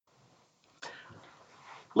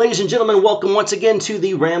Ladies and gentlemen, welcome once again to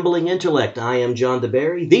the Rambling Intellect. I am John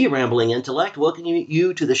DeBerry, the Rambling Intellect, welcoming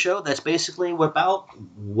you to the show that's basically about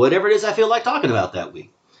whatever it is I feel like talking about that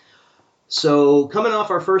week. So, coming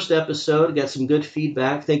off our first episode, got some good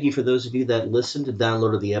feedback. Thank you for those of you that listened and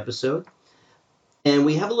downloaded the episode. And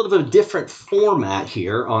we have a little bit of a different format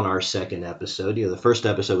here on our second episode. The first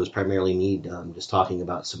episode was primarily me just talking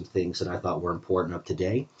about some things that I thought were important of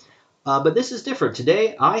today. But this is different.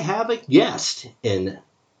 Today, I have a guest in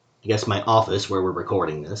my office where we're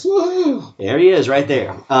recording this. Woo-hoo. There he is, right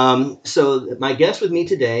there. So my guest with me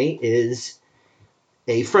today is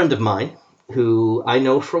a friend of mine who I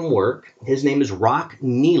know from work. His name is Rock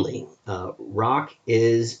Nelly. Rock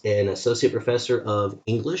is an associate professor of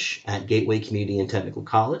English at Gateway Community and Technical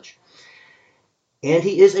College. And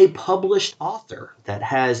he is a published author that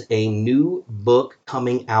has a new book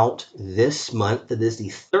coming out this month. That is the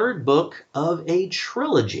third book of a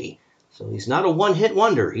trilogy. So he's not a one-hit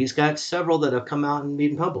wonder. He's got several that have come out and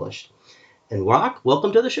been published. And Rock,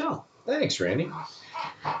 welcome to the show. Thanks, Randy.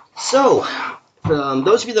 So, for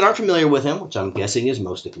those of you that aren't familiar with him, which I'm guessing is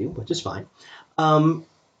most of you, which is fine,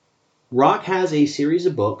 Rock has a series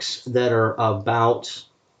of books that are about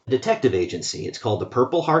a detective agency. It's called the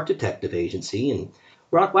Purple Heart Detective Agency. And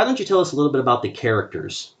Rock, why don't you tell us a little bit about the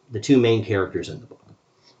characters, the two main characters in the book?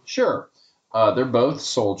 Sure. They're both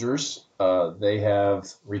soldiers. They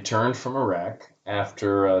have returned from Iraq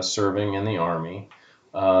after serving in the Army.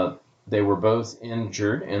 They were both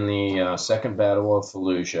injured in the Second Battle of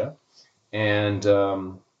Fallujah. And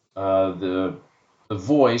the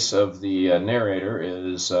voice of the narrator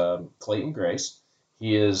is Clayton Grace.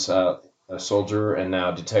 He is a soldier and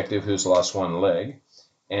now detective who's lost one leg.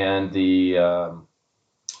 And the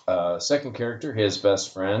second character, his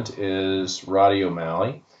best friend, is Roddy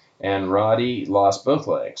O'Malley. And Roddy lost both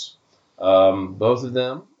legs. Both of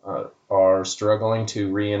them are struggling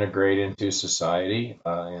to reintegrate into society.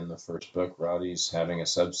 In the first book, Roddy's having a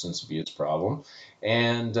substance abuse problem.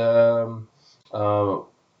 And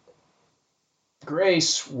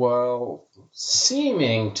Grace, while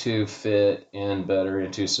seeming to fit in better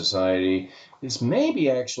into society, is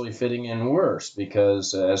maybe actually fitting in worse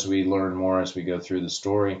because as we learn more as we go through the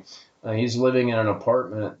story, he's living in an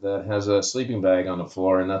apartment that has a sleeping bag on the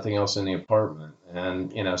floor and nothing else in the apartment.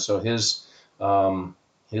 And, so his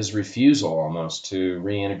refusal almost to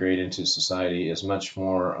reintegrate into society is much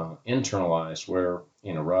more internalized, where,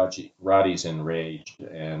 Roddy's enraged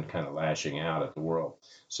and kind of lashing out at the world.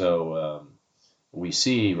 So we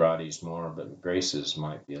see Roddy's more, but Grace's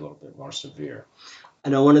might be a little bit more severe. I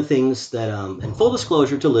know one of the things that, and full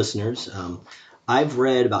disclosure to listeners, I've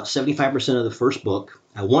read about 75% of the first book.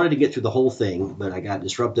 I wanted to get through the whole thing, but I got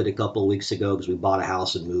disrupted a couple of weeks ago because we bought a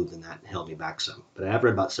house and moved, and that held me back some. But I have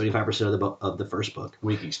read about 75% of the first book.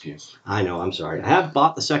 Weak excuse. I know, I'm sorry. I have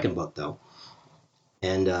bought the second book, though.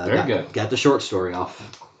 And Very good. Got the short story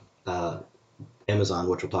off Amazon,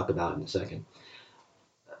 which we'll talk about in a second.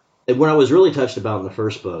 And what I was really touched about in the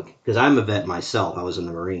first book, because I'm a vet myself, I was in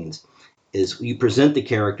the Marines, is you present the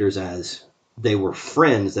characters as they were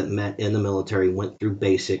friends that met in the military, went through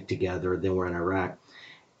basic together, then were in Iraq.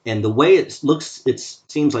 And the way it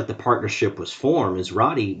seems like the partnership was formed is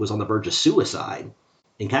Roddy was on the verge of suicide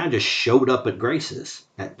and kind of just showed up at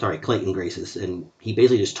Clayton Grace's, and he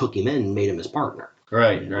basically just took him in and made him his partner.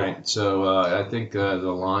 Right. So I think the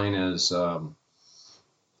line is,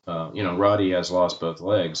 Roddy has lost both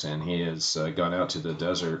legs, and he has gone out to the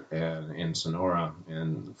desert and in Sonora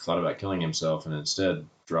and thought about killing himself, and instead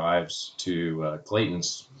drives to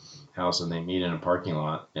Clayton's house, and they meet in a parking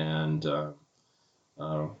lot. And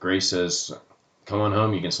Grace says, "Come on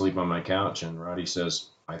home, you can sleep on my couch." And Roddy says,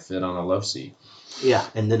 "I fit on a love seat." Yeah,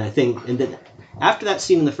 and then after that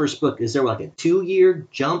scene in the first book, is there like a 2-year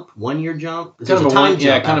jump, 1-year jump? Kind of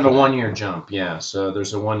a 1-year jump. Yeah, so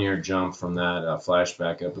there's a 1-year jump from that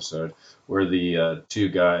flashback episode where the two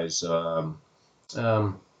guys are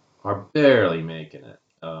barely making it.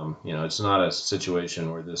 It's not a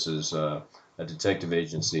situation where this is a detective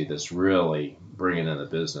agency that's really bringing in the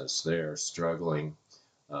business. They're struggling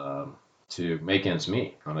to make ends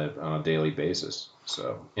meet on a daily basis.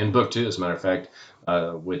 So in book 2, as a matter of fact,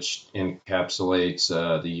 which encapsulates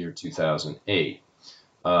the year 2008,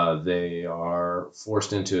 they are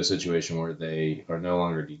forced into a situation where they are no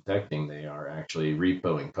longer detecting; they are actually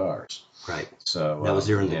repoing cars. Right. So that was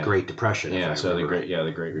during the Great Depression. Yeah. So the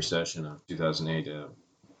Great Recession of 2008,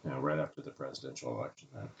 right after the presidential election.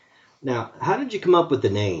 Now, how did you come up with the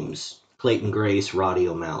names Clayton Grace, Roddy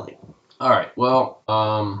O'Malley? All right. Well,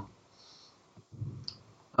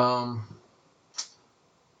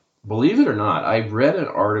 believe it or not, I read an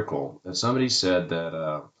article that somebody said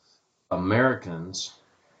that Americans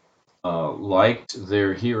liked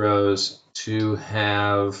their heroes to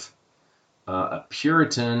have a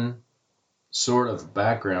Puritan sort of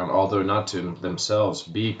background, although not to themselves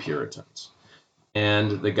be Puritans.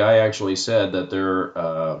 And the guy actually said that their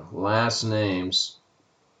last names,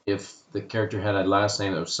 if the character had a last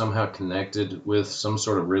name that was somehow connected with some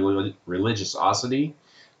sort of religiosity,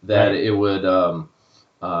 that it would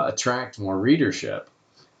attract more readership.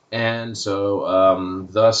 And so,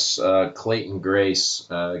 thus, Clayton Grace,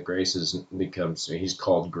 he's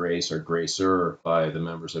called Grace or Gracer by the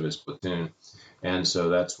members of his platoon. And so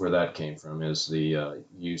that's where that came from, is the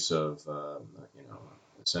use of,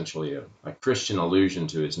 essentially a Christian allusion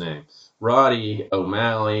to his name. Roddy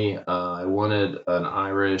O'Malley, I wanted an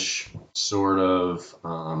Irish sort of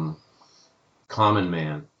common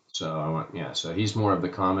man. So so he's more of the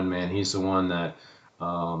common man. He's the one that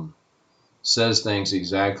says things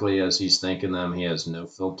exactly as he's thinking them. He has no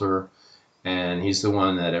filter, and he's the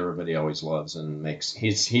one that everybody always loves and makes.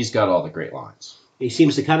 He's got all the great lines. He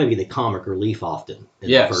seems to kind of be the comic relief often.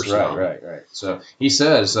 Yes, the first right. So he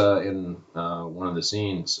says in one of the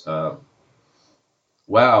scenes,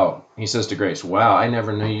 "Wow," he says to Grace, "Wow, I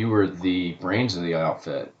never knew you were the brains of the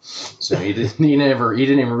outfit." So he didn't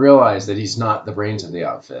even realize that he's not the brains of the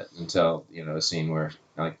outfit until a scene where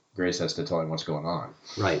like Grace has to tell him what's going on.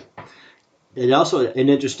 Right. And also an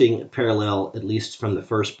interesting parallel, at least from the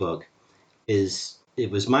first book, is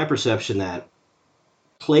it was my perception that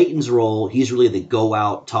Clayton's role, he's really the go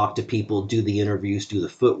out, talk to people, do the interviews, do the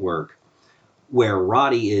footwork, where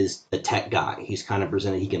Roddy is the tech guy. He's kind of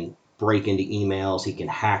presented, he can break into emails, he can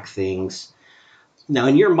hack things. Now,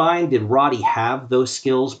 in your mind, did Roddy have those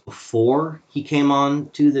skills before he came on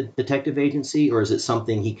to the detective agency, or is it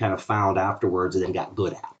something he kind of found afterwards and then got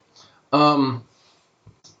good at?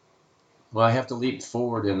 Well, I have to leap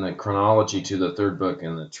forward in the chronology to the third book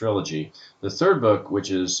in the trilogy. The third book, which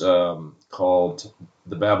is called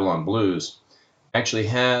The Babylon Blues, actually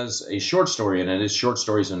has a short story in it. It's short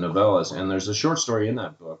stories and novellas, and there's a short story in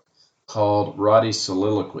that book called Roddy's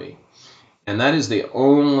Soliloquy. And that is the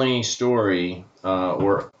only story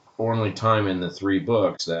or only time in the three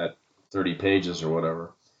books, that 30 pages or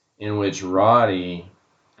whatever, in which Roddy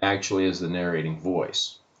actually is the narrating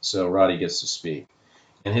voice. So Roddy gets to speak.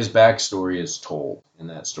 And his backstory is told in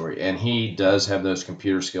that story. And he does have those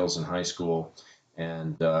computer skills in high school.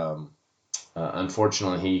 And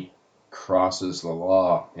unfortunately, he crosses the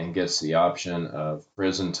law and gets the option of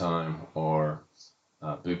prison time or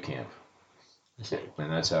boot camp.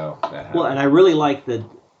 And that's how that happened. Well, and I really like the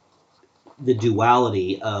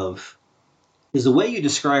duality of, is the way you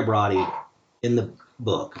describe Roddy in the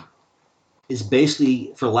book is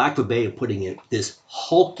basically, for lack of a way of putting it, this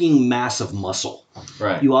hulking mass of muscle.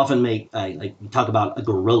 Right. You often make, like you talk about a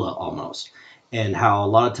gorilla almost, and how a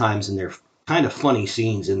lot of times in their kind of funny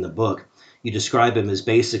scenes in the book, you describe him as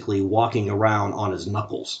basically walking around on his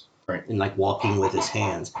knuckles. Right. And like walking with his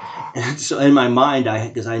hands. And so in my mind,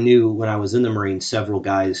 because I knew when I was in the Marines, several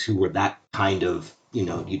guys who were that kind of, you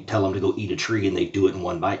tell them to go eat a tree and they do it in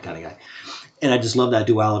one bite kind of guy. And I just love that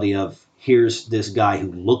duality of, here's this guy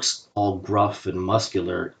who looks all gruff and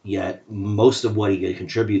muscular, yet most of what he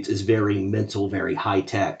contributes is very mental, very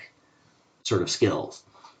high-tech sort of skills.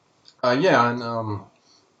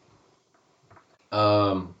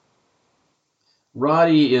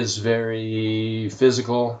 Roddy is very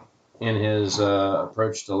physical in his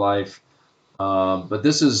approach to life. But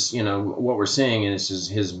this is, what we're seeing is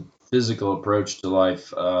his physical approach to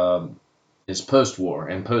life is post-war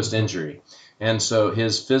and post-injury. And so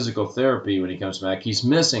his physical therapy, when he comes back, he's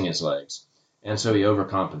missing his legs. And so he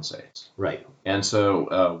overcompensates. Right. And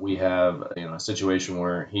so we have, a situation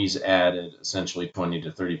where he's added essentially 20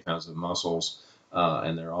 to 30 pounds of muscles,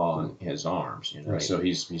 and they're all on his arms. Right. So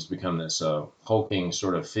he's become this hulking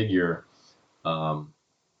sort of figure from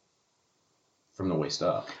the waist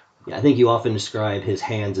up. Yeah, I think you often describe his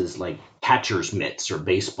hands as like catcher's mitts or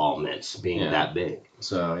baseball mitts, being that big.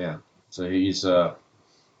 So he's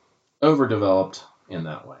overdeveloped in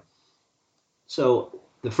that way. So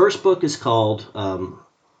the first book is called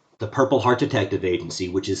The Purple Heart Detective Agency,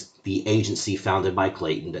 which is the agency founded by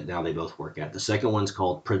Clayton that now they both work at. The second one's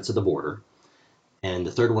called Prince of the Border. And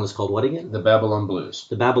the third one is called what again? The Babylon Blues.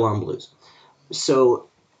 The Babylon Blues. So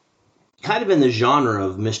kind of in the genre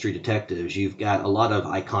of mystery detectives, you've got a lot of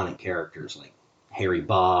iconic characters like Harry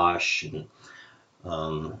Bosch and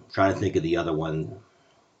trying to think of the other one.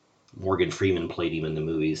 Morgan Freeman played him in the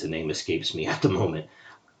movies. The name escapes me at the moment.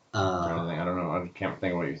 I don't know. I can't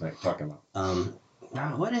think of what you're talking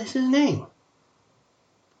about. What is his name?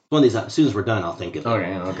 One of these, as soon as we're done, I'll think of it.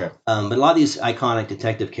 Okay. But a lot of these iconic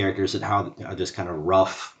detective characters that are just kind of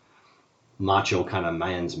rough, macho kind of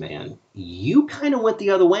man's man. You kind of went the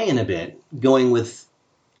other way in a bit, going with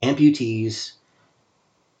amputees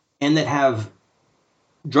and that have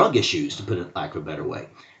drug issues, to put it lack of a better way.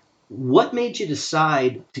 What made you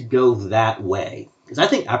decide to go that way? Because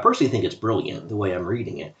I personally think it's brilliant the way I'm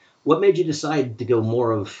reading it. What made you decide to go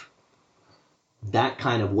more of that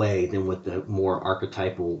kind of way than with the more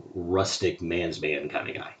archetypal, rustic man's man kind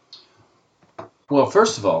of guy? Well,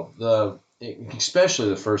 first of all, especially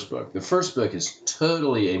the first book. The first book is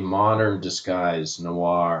totally a modern disguised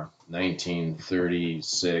noir,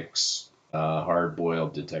 1936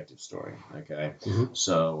 hard-boiled detective story. Okay,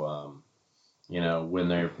 so when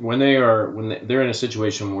they're in a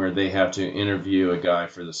situation where they have to interview a guy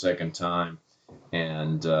for the second time,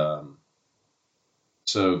 and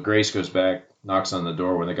so Grace goes back, knocks on the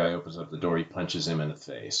door. When the guy opens up the door, he punches him in the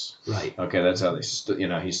face. Right. Okay, that's how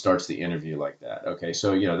he starts the interview like that. Okay,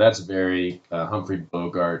 so that's very Humphrey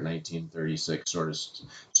Bogart, 1936 sort of.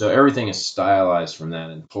 So everything is stylized from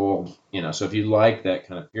that and told. So if you like that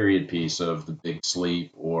kind of period piece of The Big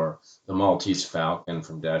Sleep or The Maltese Falcon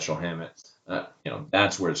from Dashiell Hammett,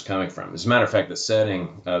 that's where it's coming from. As a matter of fact, the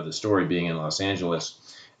setting of the story being in Los Angeles.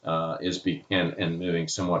 And moving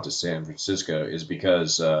somewhat to San Francisco is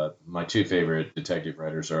because my two favorite detective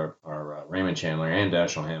writers are Raymond Chandler and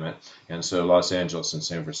Dashiell Hammett, and so Los Angeles and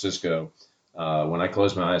San Francisco. When I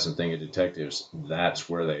close my eyes and think of detectives, that's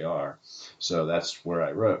where they are. So that's where I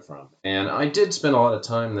wrote from, and I did spend a lot of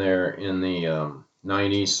time there in the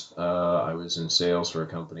 90s. I was in sales for a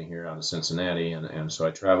company here out of Cincinnati, and so I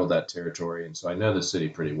traveled that territory, and so I know the city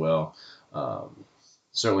pretty well.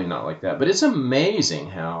 Certainly not like that, but it's amazing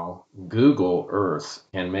how Google Earth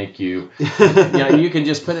can make you. You can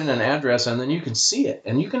just put in an address and then you can see it,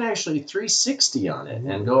 and you can actually 360 on it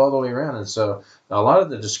and go all the way around. And so a lot of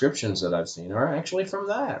the descriptions that I've seen are actually from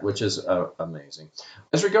that, which is amazing.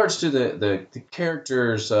 As regards to the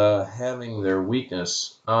characters having their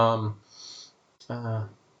weakness, I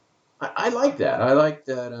like that. I like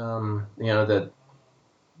that.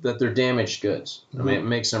 That they're damaged goods. I mean, it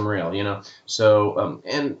makes them real. So,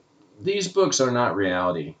 and these books are not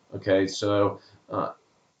reality. Okay, so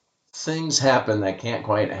things happen that can't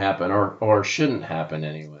quite happen or shouldn't happen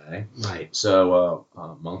anyway. Right. So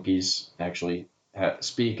monkeys actually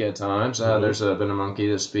speak at times. There's been a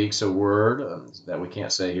monkey that speaks a word that we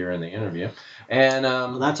can't say here in the interview. And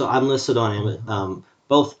that's I'm listed on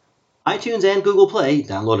both iTunes and Google Play.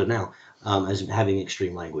 Download it now. As having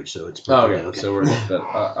extreme language, so it's okay. So we're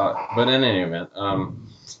but in any event,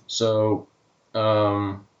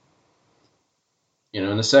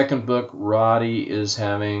 in the second book, Roddy is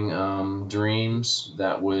having dreams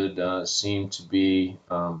that would seem to be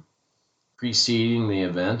preceding the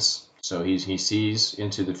events. So he sees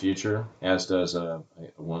into the future, as does a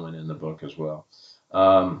woman in the book as well.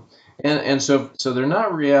 So they're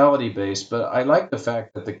not reality based, but I like the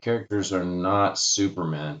fact that the characters are not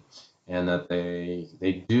Superman, and that they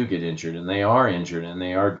do get injured, and they are injured, and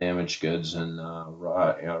they are damaged goods. And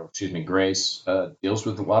Grace deals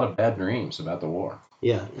with a lot of bad dreams about the war.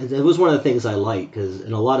 Yeah, it was one of the things I like, because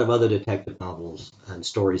in a lot of other detective novels and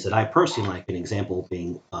stories that I personally like, an example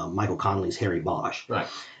being Michael Connelly's Harry Bosch, right?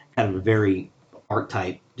 Kind of a very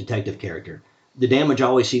archetype detective character. The damage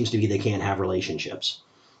always seems to be they can't have relationships,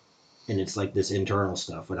 and it's like this internal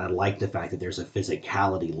stuff. But I like the fact that there's a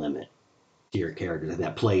physicality limit to your character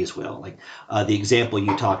that plays well. Like the example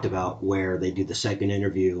you talked about where they do the second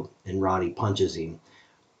interview and Roddy punches him.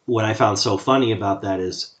 What I found so funny about that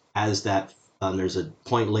is there's a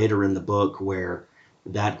point later in the book where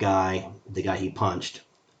that guy, the guy he punched,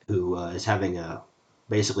 who is having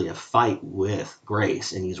basically a fight with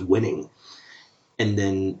Grace, and he's winning.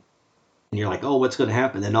 And you're like, oh, what's going to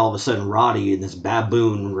happen? Then all of a sudden, Roddy, in this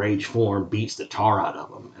baboon rage form, beats the tar out of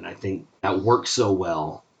him. And I think that works so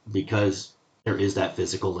well because there is that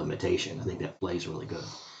physical limitation. I think that plays really good.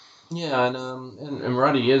 Yeah, and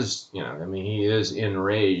Roddy is, he is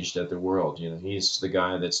enraged at the world. He's the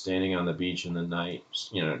guy that's standing on the beach in the night,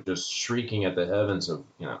 just shrieking at the heavens of,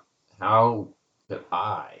 how could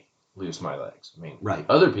I lose my legs? I mean, right.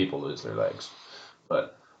 Other people lose their legs,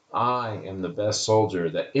 but I am the best soldier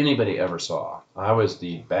that anybody ever saw. I was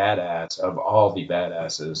the badass of all the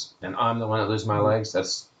badasses, and I'm the one that loses my legs.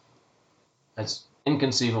 That's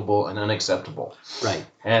inconceivable and unacceptable. Right.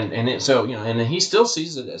 And he still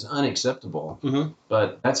sees it as unacceptable.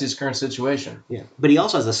 But that's his current situation. Yeah. But he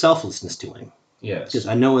also has a selflessness to him. Yes. Because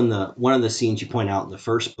I know in one of the scenes you point out in the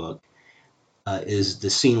first book is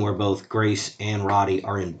the scene where both Grace and Roddy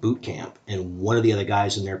are in boot camp, and one of the other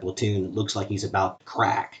guys in their platoon looks like he's about to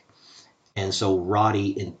crack. And so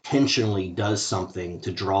Roddy intentionally does something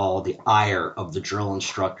to draw the ire of the drill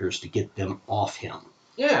instructors to get them off him.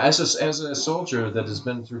 Yeah, as a soldier that has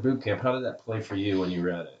been through boot camp, how did that play for you when you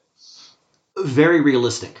read it? Very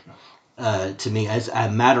realistic to me. As a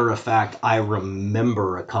matter of fact, I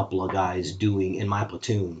remember a couple of guys in my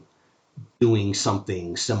platoon doing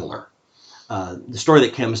something similar. The story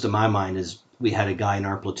that comes to my mind is we had a guy in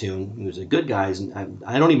our platoon who was a good guy.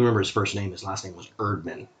 I don't even remember his first name. His last name was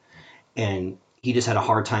Erdman. And he just had a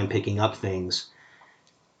hard time picking up things.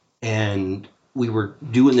 And we were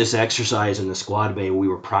doing this exercise in the squad bay. We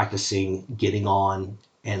were practicing getting on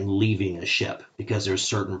and leaving a ship because there's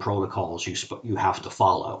certain protocols you have to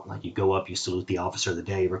follow. Like you go up, you salute the officer of the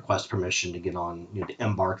day, request permission to get on, to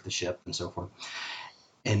embark the ship and so forth.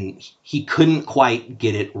 And he couldn't quite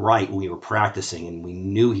get it right when we were practicing, and we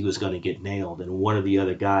knew he was going to get nailed. And one of the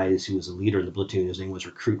other guys who was a leader in the platoon, his name was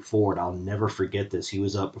Recruit Ford. I'll never forget this. He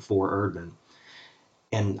was up before Erdman,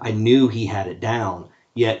 and I knew he had it down.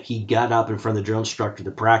 Yet he got up in front of the drill instructor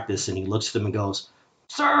to practice, and he looks at him and goes,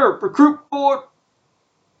 "Sir, Recruit Ford,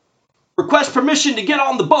 request permission to get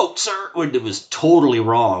on the boat, sir." It was totally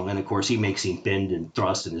wrong. And of course, he makes him bend and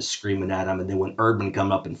thrust and is screaming at him. And then when Erdman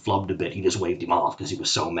come up and flubbed a bit, he just waved him off because he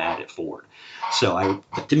was so mad at Ford. So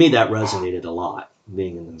to me, that resonated a lot,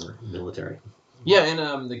 being in the military. Yeah,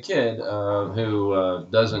 and the kid who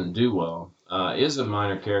doesn't do well is a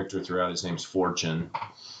minor character throughout. His name's Fortune.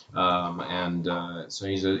 So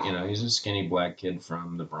he's a skinny black kid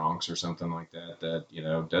from the Bronx or something like that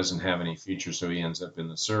doesn't have any future, so he ends up in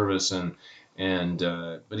the service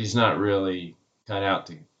but he's not really cut out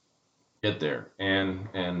to get there,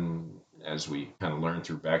 and as we kind of learn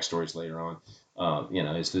through backstories later on,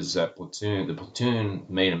 is that the platoon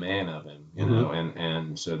made a man of him,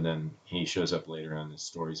 and so then he shows up later on in the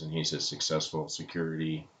stories, and he's a successful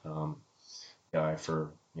security guy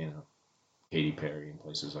for Katy Perry and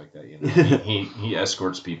places like that. He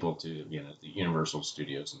escorts people to the Universal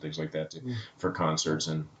Studios and things like that for concerts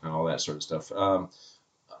and all that sort of stuff.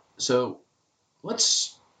 So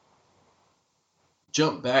let's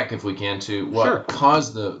jump back if we can to what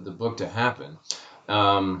caused the book to happen.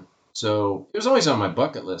 So it was always on my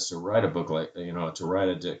bucket list to write a book to write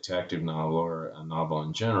a detective novel or a novel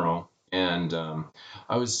in general. And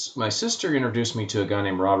my sister introduced me to a guy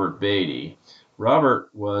named Robert Beatty. Robert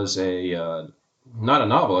was not a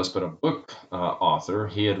novelist, but a book author.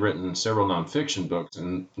 He had written several nonfiction books,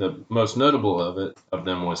 and the most notable of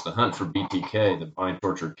them was The Hunt for BTK, the Bind,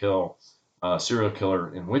 Torture, Kill serial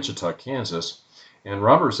killer in Wichita, Kansas. And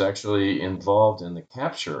Robert's actually involved in the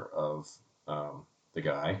capture of the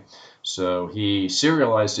guy. So he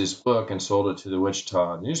serialized his book and sold it to the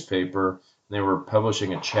Wichita newspaper. They were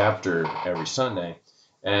publishing a chapter every Sunday.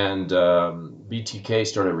 And BTK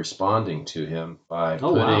started responding to him by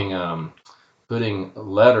putting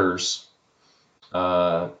letters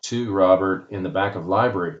to Robert in the back of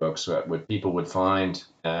library books that people would find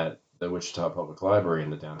at the Wichita Public Library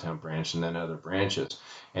in the downtown branch and then other branches.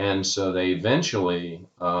 And so they eventually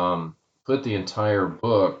put the entire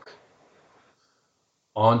book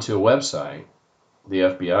onto a website, the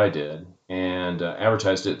FBI did, and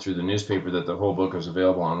advertised it through the newspaper that the whole book was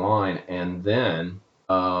available online. And then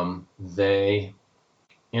they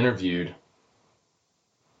interviewed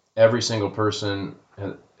every single person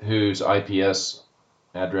whose IPS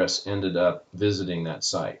address ended up visiting that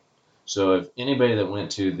site. So if anybody that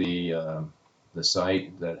went to the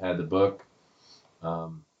site that had the book,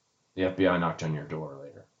 the FBI knocked on your door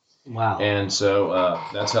later. Wow. And so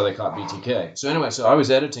that's how they caught BTK. So anyway, so I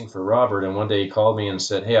was editing for Robert, and one day he called me and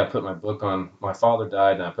said, "Hey, I put my father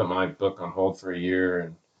died, and I put my book on hold for a year."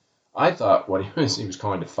 And I thought what he was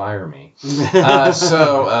calling to fire me.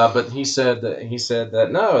 But he said that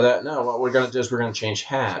no, what we're going to do is we're going to change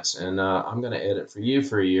hats, and I'm going to edit for you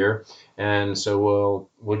for a year, and so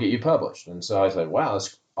we'll get you published. And so I said, wow,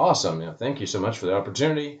 that's awesome. Thank you so much for the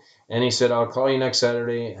opportunity. And he said, I'll call you next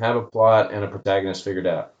Saturday, have a plot and a protagonist figured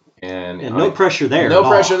out. And no pressure there. No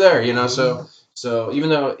pressure there, So even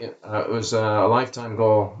though it was a lifetime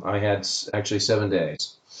goal, I had actually 7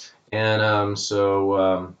 days. And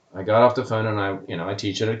I got off the phone, and I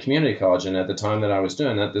teach at a community college. And at the time that I was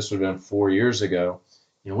doing that, this would have been 4 years ago,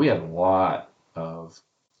 we had a lot of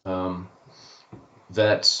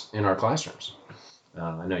vets in our classrooms.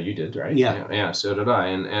 I know you did, right? Yeah, so did I.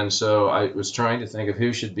 And so I was trying to think of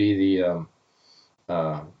who should be the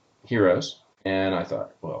heroes. And I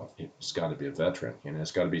thought, well, it's got to be a veteran.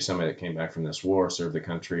 It's got to be somebody that came back from this war, served the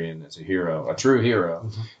country, and is a hero, a true hero.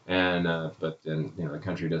 Mm-hmm. And but then the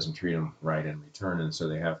country doesn't treat them right in return, and so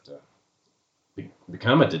they have to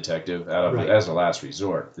become a detective as a last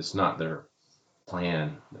resort. It's not their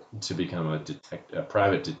plan to become a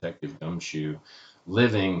private detective gumshoe,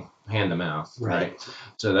 living hand to mouth, right?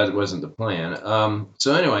 So that wasn't the plan.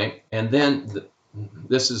 So anyway, and then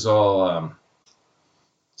this is all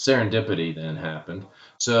serendipity then happened.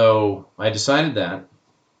 So I decided that,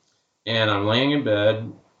 and I'm laying in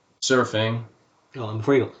bed surfing. Oh,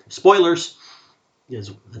 before you go, spoilers. I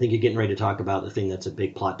think you're getting ready to talk about the thing that's a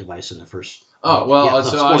big plot device in the first. Oh well, Yeah,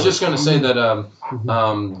 so I was just going to say that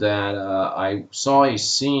I saw a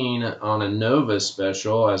scene on a Nova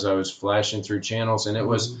special as I was flashing through channels, and it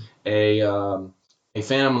was a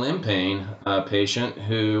phantom limb pain patient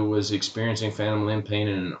who was experiencing phantom limb pain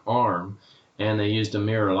in an arm, and they used a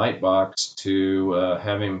mirror light box to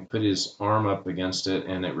have him put his arm up against it,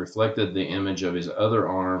 and it reflected the image of his other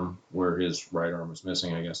arm where his right arm was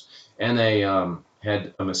missing, I guess. And they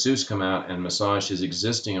had a masseuse come out and massage his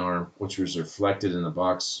existing arm, which was reflected in the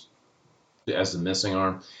box as the missing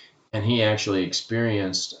arm, and he actually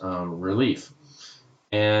experienced relief.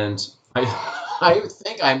 And I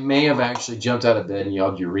think I may have actually jumped out of bed and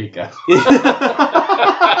yelled "Eureka!"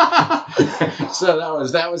 So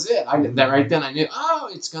that was it. That right then I knew.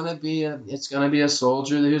 Oh, it's gonna be a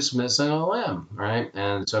soldier who's missing a limb, right?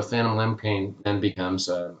 And so phantom limb pain then becomes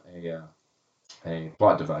a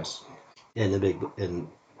plot device. And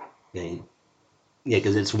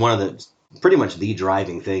because it's one of the pretty much the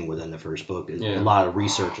driving thing within the first book is a lot of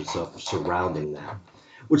research and stuff surrounding that.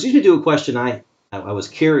 Which leads me to a question I was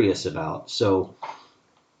curious about. So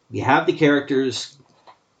you have the characters,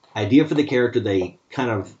 idea for the character, they kind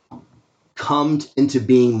of come into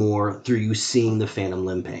being more through you seeing the phantom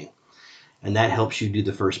limb pain, and that helps you do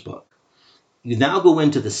the first book. You now go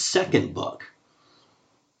into the second book,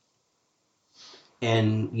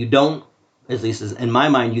 and you don't, at least in my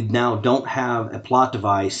mind, you now don't have a plot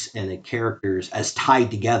device and the characters as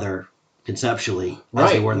tied together conceptually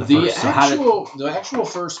as they were in the first. The actual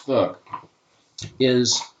first book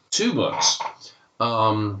is two books.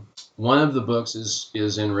 One of the books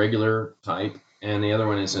is in regular type, and the other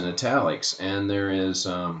one is in italics. And there is,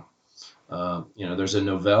 there's a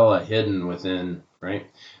novella hidden within, right?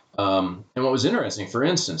 And what was interesting, for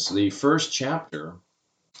instance, the first chapter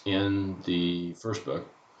in the first book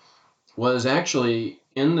was actually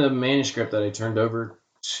in the manuscript that I turned over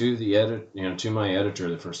to the to my editor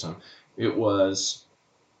the first time. It was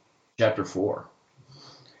chapter 4,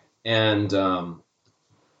 and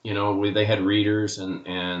they had readers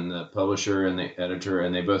and the publisher and the editor,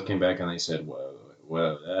 and they both came back and they said, "Whoa,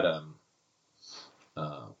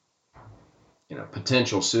 that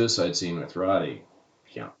potential suicide scene with Roddy,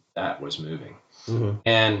 that was moving,"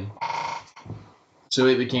 and so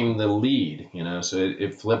it became the lead, so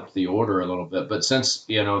it flipped the order a little bit. But since,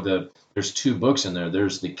 there's two books in there,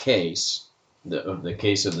 there's the case, the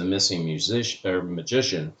case of the missing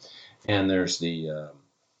magician, and there's the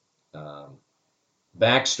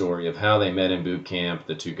backstory of how they met in boot camp,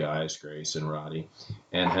 the two guys, Grace and Roddy,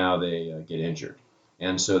 and how they get injured.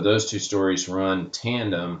 And so those two stories run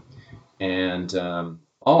tandem. And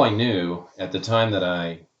all I knew at the time that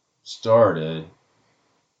I started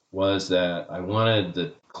was that I wanted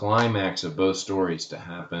the climax of both stories to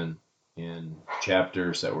happen in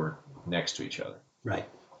chapters that were next to each other. Right.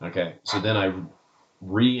 Okay. So then I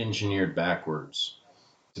re-engineered backwards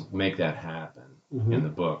to make that happen in the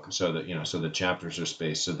book, so that so the chapters are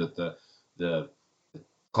spaced, so that the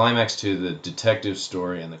climax to the detective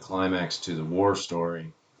story and the climax to the war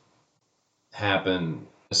story happen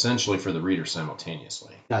essentially for the reader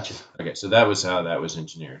simultaneously. Gotcha. Okay. So that was how that was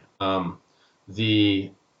engineered.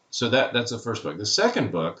 So that's the first book. The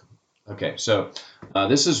second book, okay, so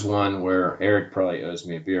this is one where Eric probably owes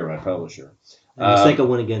me a beer, my publisher. And the second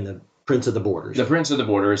one again, The Prince of the Borders. The Prince of the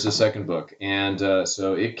Border is the second book, and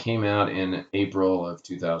so it came out in April of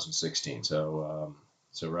 2016, so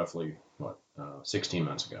roughly, 16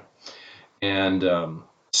 months ago. And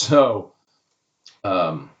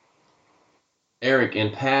Eric,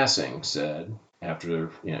 in passing, said, after,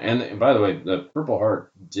 and by the way, the Purple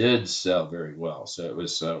Heart did sell very well. So it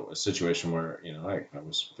was a situation where, I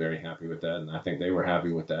was very happy with that, and I think they were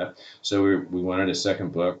happy with that. So we wanted a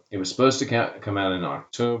second book. It was supposed to come out in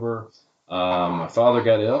October. My father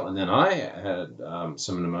got ill, and then I had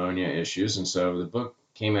some pneumonia issues, and so the book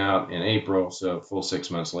came out in April, so a full 6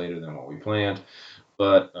 months later than what we planned.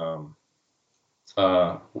 But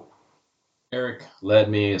Eric led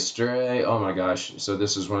me astray. Oh my gosh. So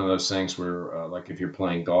this is one of those things where, like if you're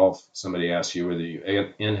playing golf, somebody asks you whether you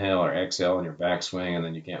inhale or exhale in your backswing, and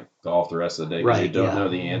then you can't golf the rest of the day because you don't know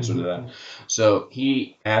the answer to that. So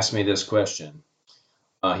he asked me this question.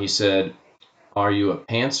 He said, "Are you a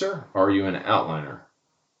pantser or are you an outliner?"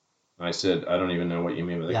 I said, I don't even know what you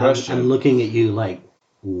mean by the Yeah, question. I'm looking at you like,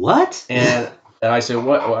 what? And I said,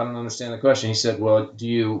 what? Well, I don't understand the question. He said, well, do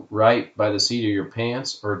you write by the seat of your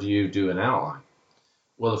pants or do you do an outline?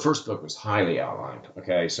 Well, the first book was highly outlined.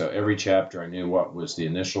 Okay, so every chapter I knew what was the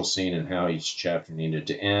initial scene and how each chapter needed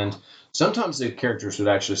to end. Sometimes the characters would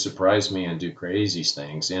actually surprise me and do crazy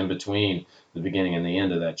things in between the beginning and the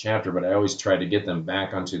end of that chapter, but I always tried to get them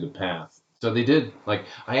back onto the path. So they did, like,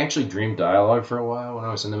 I actually dreamed dialogue for a while when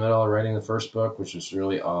I was in the middle of writing the first book, which was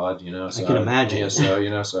really odd, So I can imagine. Yeah,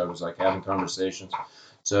 so I was like having conversations.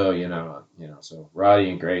 So, so Roddy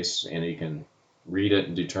and Grace, and you can read it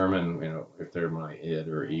and determine, if they're my id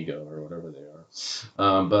or ego or whatever they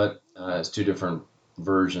are. But it's two different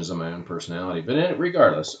versions of my own personality. But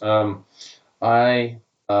regardless, I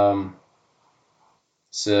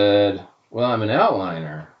said, well, I'm an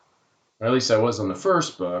outliner. Or at least I was on the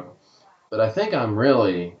first book, but I think I'm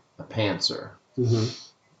really a pantser. Mm-hmm.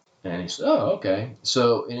 And he said, oh, okay.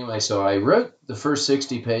 So anyway, so I wrote the first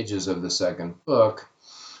 60 pages of the second book,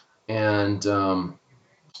 and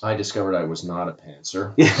I discovered I was not a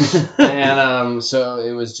pantser. And so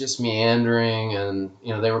it was just meandering, and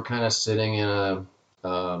they were kind of sitting in a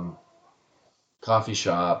coffee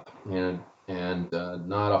shop, and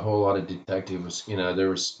not a whole lot of detective was, there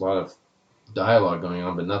was a lot of dialogue going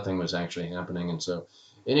on, but nothing was actually happening. And so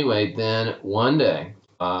anyway, then one day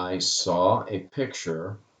I saw a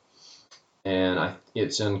picture, and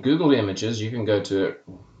it's in Google Images. You can go to it,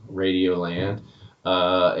 Radioland.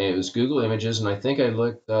 It was Google Images, and I think I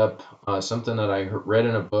looked up something that I read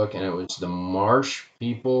in a book, and it was the Marsh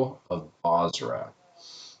People of Basra.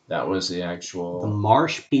 That was the actual... The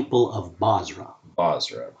Marsh People of Basra.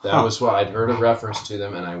 Basra. That was what I'd heard a reference to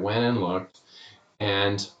them, and I went and looked,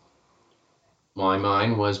 and my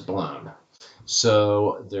mind was blown.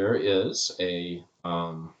 So there is a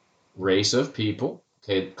race of people,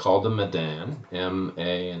 okay, called the Madan,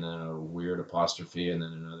 M-A, and then a weird apostrophe, and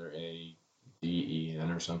then another A-D-E-N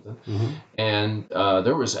or something. Mm-hmm. And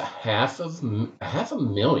there was a half a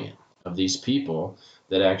million of these people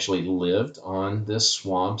that actually lived on the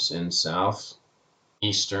swamps in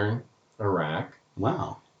southeastern Iraq.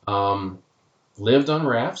 Wow. Lived on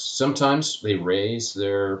rafts. Sometimes they raised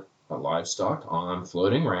their livestock on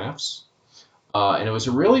floating rafts. And it was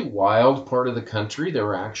a really wild part of the country. There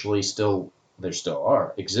were actually there still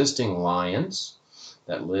are, existing lions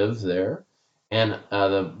that live there. And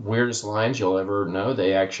the weirdest lions you'll ever know,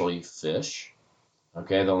 they actually fish.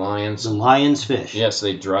 Okay, the lions. The lions fish. Yes,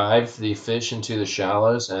 they drive the fish into the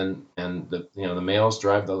shallows, and the males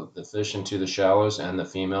drive the fish into the shallows, and the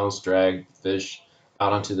females drag fish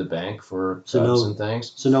out onto the bank for cubs and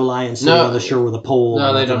things. So no lions sitting on the shore with a pole.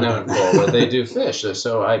 No, they don't have a pole, but they do fish.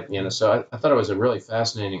 So I thought it was a really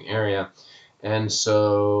fascinating area. And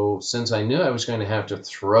so since I knew I was going to have to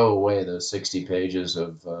throw away those 60 pages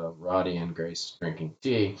of Roddy and Grace drinking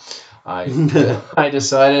tea, I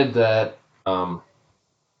decided that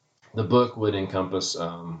the book would encompass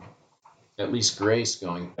at least Grace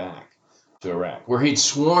going back to Iraq, where he'd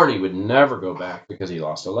sworn he would never go back because he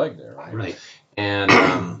lost a leg there, right? Right. And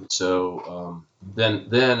so then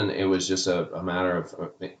it was just a matter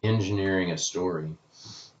of engineering a story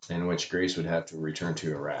in which Grace would have to return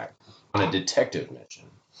to Iraq on a detective mission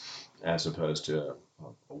as opposed to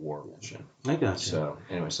a war mission. I got you. So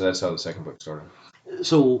anyway, so that's how the second book started.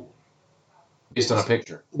 So based on a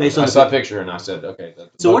picture. I saw a picture and I said, okay.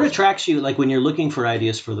 So what attracts you, like when you're looking for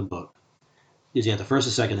ideas for the book? Is you have the first,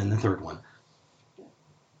 the second, and the third one.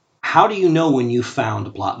 How do you know when you found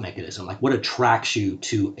a plot mechanism? Like, what attracts you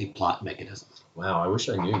to a plot mechanism? Wow, I wish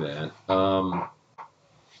I knew that.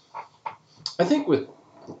 I think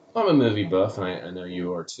I'm a movie buff, and I know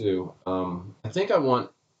you are too. I think I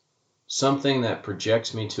want something that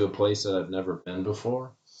projects me to a place that I've never been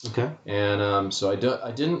before. Okay. And so I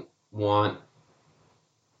didn't want,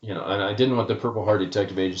 and I didn't want the Purple Heart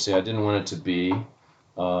Detective Agency. I didn't want it to be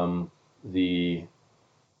the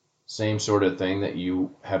same sort of thing that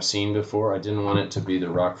you have seen before. I didn't want it to be the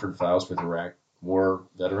Rockford Files with Iraq War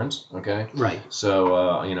veterans. Okay. Right. So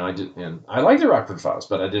I did, and I like the Rockford Files,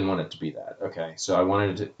 but I didn't want it to be that. Okay. So I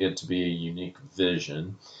wanted it to be a unique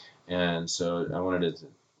vision, and so I wanted it to.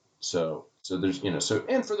 So there's so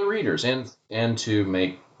and for the readers and to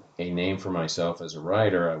make a name for myself as a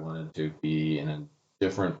writer, I wanted to be in a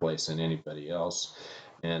different place than anybody else,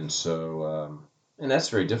 and so and that's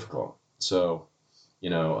very difficult. So.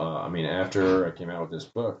 After I came out with this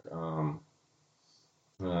book,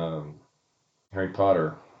 Harry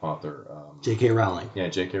Potter author, J.K. Rowling. Yeah,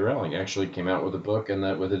 J.K. Rowling actually came out with a book and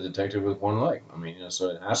that with a detective with one leg. So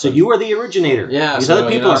it happened. So you are the originator. Yeah. These other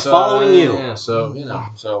people are following you. Yeah. So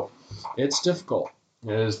so it's difficult.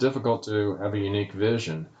 It is difficult to have a unique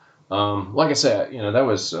vision. Like I said, that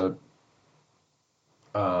was.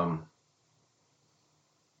 I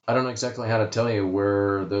don't know exactly how to tell you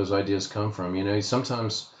where those ideas come from.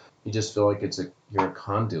 Sometimes you just feel like you're a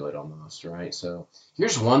conduit almost, right? So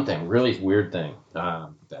here's one thing, really weird thing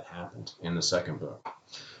that happened in the second book.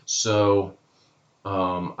 So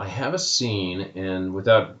I have a scene, and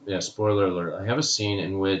without spoiler alert, I have a scene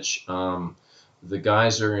in which the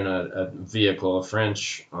guys are in a vehicle, a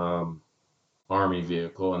French army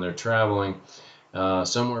vehicle, and they're traveling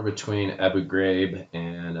somewhere between Abu Ghraib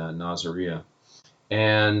and Nasiriyah,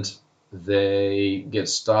 and they get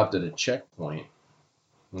stopped at a checkpoint.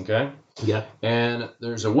 Okay. Yeah. And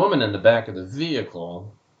there's a woman in the back of the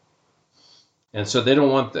vehicle. And so they don't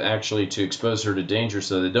want actually to expose her to danger,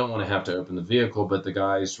 so they don't want to have to open the vehicle. But the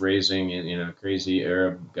guy's raising, a crazy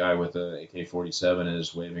Arab guy with a AK-47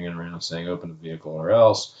 is waving it around saying, "Open the vehicle or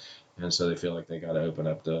else." And so they feel like they got to open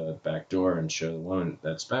up the back door and show the woman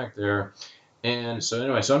that's back there. And so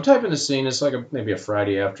anyway, so I'm typing the scene. It's like maybe a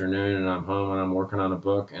Friday afternoon, and I'm home and I'm working on a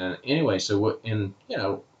book. And anyway, so I'm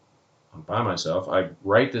by myself. I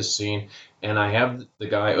write this scene, and I have the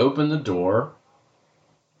guy open the door.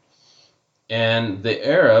 And the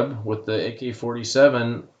Arab with the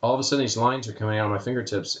AK-47, all of a sudden these lines are coming out of my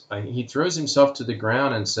fingertips. He throws himself to the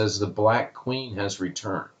ground and says, "The Black Queen has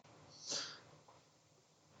returned."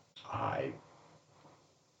 I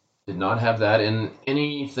did not have that in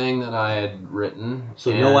anything that I had written.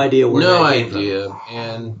 So no idea where that came from.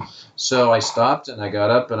 And so I stopped and I got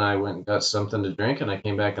up and I went and got something to drink, and I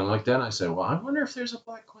came back and looked at it and I said, "Well, I wonder if there's a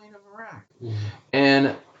Black Queen of Iraq." Mm-hmm.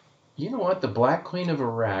 And you know what? The Black Queen of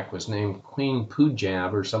Iraq was named Queen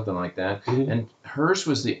Pujab or something like that. Mm-hmm. And hers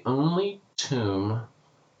was the only tomb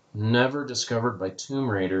never discovered by tomb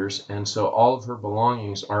raiders. And so all of her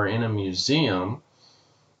belongings are in a museum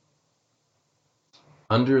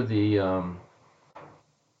under the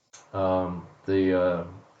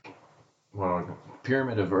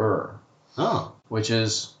Pyramid of Ur. Oh. Which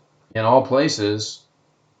is, in all places,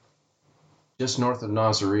 just north of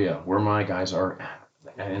Nasiriyah, where my guys are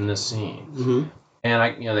in this scene. Mm-hmm.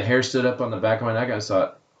 And the hair stood up on the back of my neck. I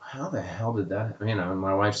thought, how the hell did that? And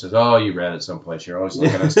my wife says, "Oh, you read it someplace. You're always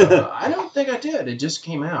looking at stuff." I don't think I did. It just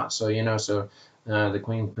came out. So the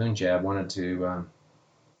Queen Punjab wanted to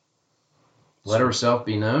let herself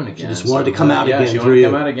be known again. She just wanted to come out again. She wanted to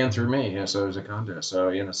come out again through me. Yeah, so it was a contest. So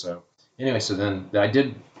anyway, so then I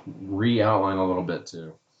did re-outline a little bit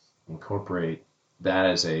to incorporate that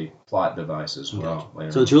as a plot device as well.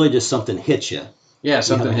 Okay. So it's really just something hits you. Yeah,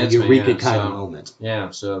 something hits me. Eureka kind of moment.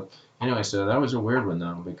 Yeah, so anyway, so that was a weird one,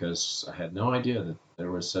 though, because I had no idea that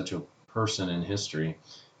there was such a person in history.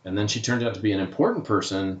 And then she turned out to be an important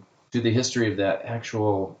person to the history of that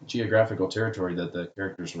actual geographical territory that the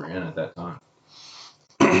characters were in at that time.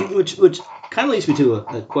 Which kind of leads me to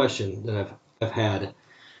a question that I've had.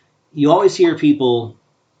 You always hear people,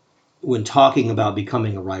 when talking about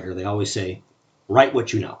becoming a writer, they always say, "Write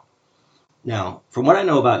what you know." Now, from what I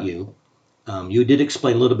know about you, you did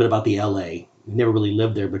explain a little bit about the L.A. You've never really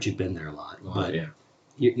lived there, but you've been there a lot. But yeah.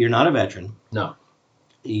 You're not a veteran. No.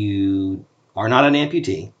 You are not an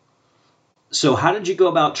amputee. So how did you go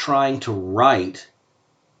about trying to write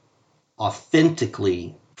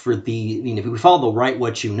authentically for if we follow the write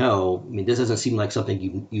what you know, this doesn't seem like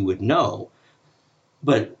something you would know.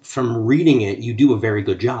 But from reading it, you do a very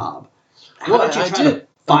good job. How did you try to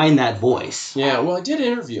find that voice? Yeah, well, I did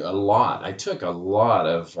interview a lot. I took a lot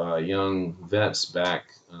of young vets back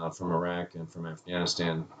from Iraq and from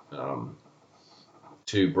Afghanistan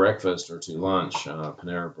to breakfast or to lunch,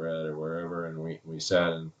 Panera Bread or wherever, and we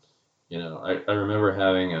sat and, I remember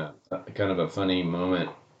having a kind of a funny moment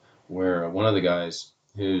where one of the guys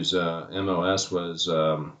whose MOS was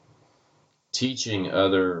teaching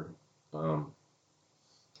other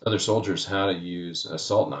soldiers how to use a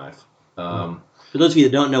salt knife. For those of you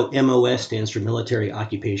that don't know, MOS stands for Military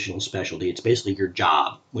Occupational Specialty. It's basically your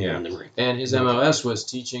job when you're in the Marine. And his MOS was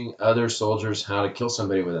teaching other soldiers how to kill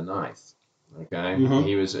somebody with a knife. Okay, mm-hmm.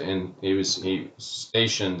 He was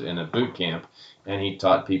stationed in a boot camp, and he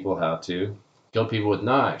taught people how to kill people with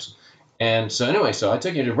knives. And so anyway, so I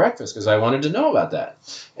took him to breakfast because I wanted to know about that.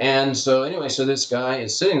 And so anyway, so this guy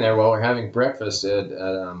is sitting there while we're having breakfast at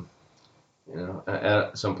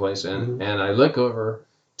some place, and I look over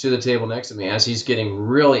to the table next to me as he's getting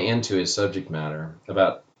really into his subject matter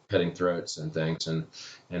about cutting throats and things, and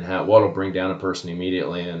how what will bring down a person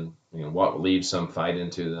immediately, and what will lead some fight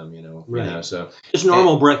into them, right. So just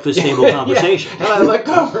normal breakfast table conversation. Yeah. And I look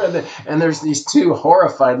over and there's these two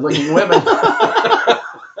horrified looking women.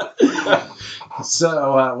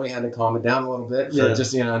 So we had to calm it down a little bit, Yeah.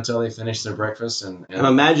 just until they finished their breakfast. And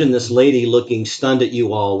imagine this lady looking stunned at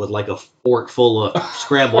you all with like a fork full of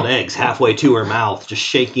scrambled eggs halfway to her mouth, just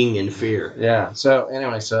shaking in fear. Yeah. So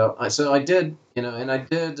anyway, so I did, and I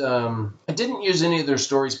did. I didn't use any of their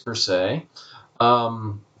stories per se.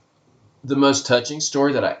 The most touching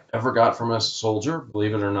story that I ever got from a soldier,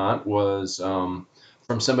 believe it or not, was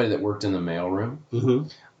from somebody that worked in the mailroom. Mm-hmm.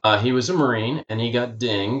 He was a Marine, and he got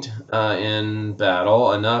dinged in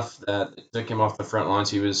battle enough that it took him off the front lines.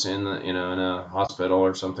 He was in in a hospital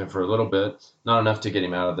or something for a little bit, not enough to get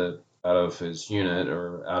him out of his unit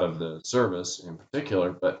or out of the service in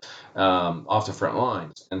particular, but off the front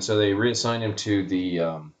lines. And so they reassigned him to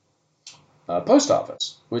the post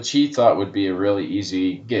office, which he thought would be a really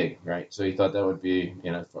easy gig, right? So he thought that would be,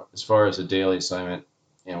 as far as a daily assignment,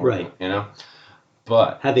 Right.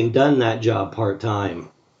 But having done that job part time,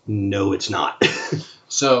 no, it's not.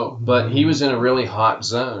 but he was in a really hot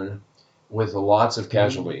zone with lots of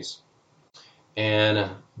casualties, and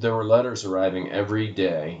there were letters arriving every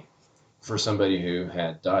day for somebody who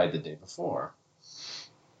had died the day before.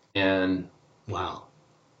 And wow.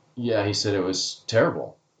 Yeah, he said it was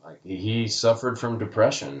terrible. Like he suffered from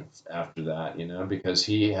depression after that, because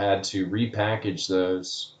he had to repackage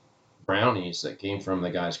those brownies that came from the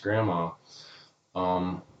guy's grandma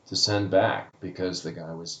to send back because the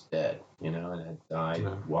guy was dead, and had died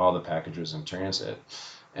while the package was in transit.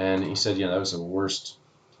 And he said, that was the worst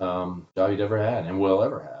job he'd ever had and will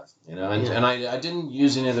ever have, And I didn't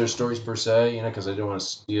use any of their stories per se, because I didn't want to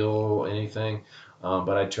steal anything,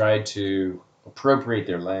 but I tried to appropriate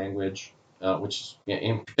their language, which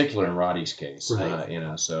in particular in Roddy's case, right.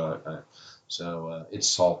 So it's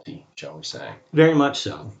salty, shall we say? Very much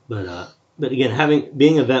so. But again,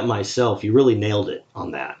 being a vet myself, you really nailed it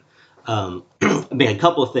on that. I mean, a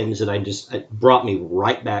couple of things that it brought me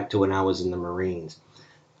right back to when I was in the Marines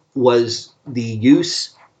was the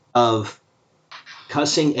use of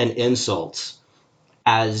cussing and insults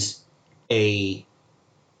as a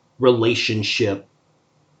relationship.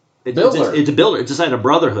 Builder. It's a builder. It's a sign of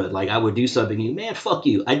brotherhood. Like I would do something, man, fuck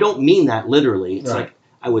you. I don't mean that literally. It's like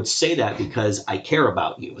I would say that because I care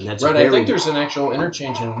about you, and that's right. I think there's an actual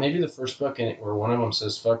interchange in maybe the first book in it where one of them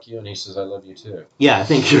says "fuck you" and he says "I love you too." Yeah, I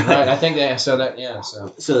think you're right. I think they said that. Yeah. So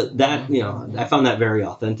that I found that very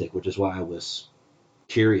authentic, which is why I was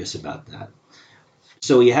curious about that.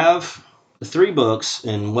 So we have the 3 books,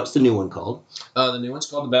 and what's the new one called? The new one's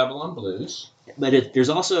called The Babylon Blues. But there's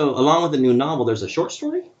also, along with the new novel, there's a short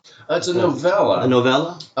story? It's a novella. A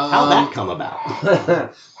novella? How'd that come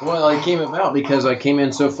about? Well, it came about because I came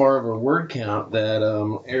in so far over word count that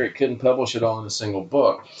Eric couldn't publish it all in a single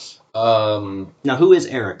book. Now, who is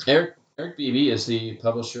Eric? Eric Beebe is the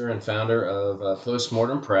publisher and founder of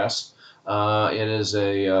Postmortem Press. It is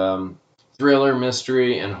a thriller,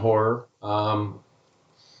 mystery, and horror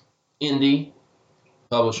indie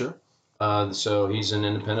publisher. So he's an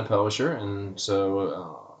independent publisher, and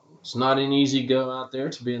so it's not an easy go out there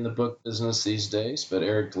to be in the book business these days. But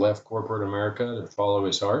Eric left corporate America to follow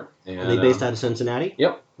his heart. And, are they based out of Cincinnati?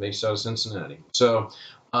 Yep, based out of Cincinnati. So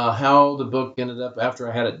how the book ended up after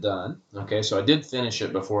I had it done. Okay, so I did finish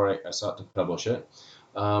it before I sought to publish it.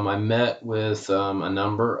 I met with a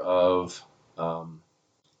number of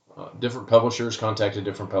different publishers, contacted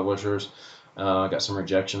different publishers, got some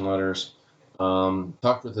rejection letters.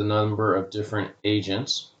 Talked with a number of different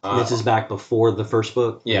agents. This is back before the first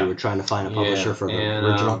book? Yeah. You were trying to find a publisher for the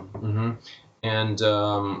original? And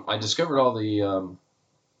I discovered all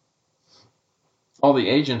the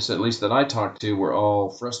agents, at least that I talked to, were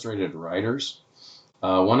all frustrated writers.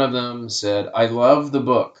 One of them said, I love the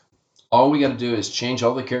book. All we got to do is change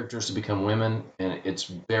all the characters to become women, and it's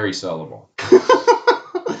very sellable.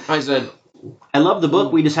 I said, I love the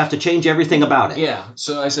book. We just have to change everything about it. Yeah.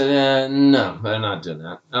 So I said, no, I'm not doing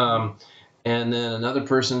that. And then another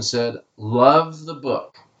person said, love the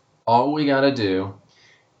book. All we got to do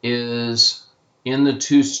is in the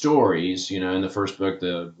 2 stories, in the first book,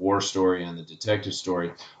 the war story and the detective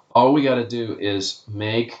story, all we got to do is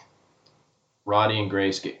make Roddy and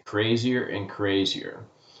Grace get crazier and crazier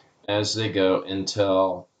as they go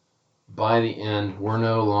until by the end, we're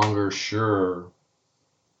no longer sure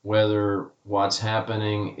whether what's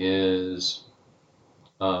happening is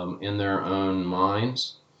in their own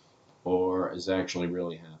minds or is actually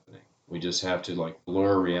really happening. We just have to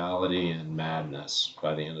blur reality and madness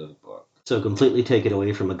by the end of the book. So completely take it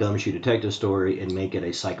away from a gumshoe detective story and make it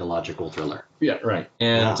a psychological thriller. Yeah, right.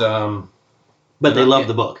 And But they love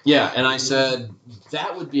the book. Yeah, and I said,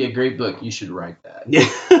 that would be a great book. You should write that. Yeah.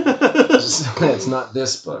 It's not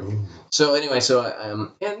this book. So anyway,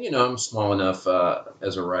 and I'm small enough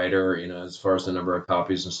as a writer, as far as the number of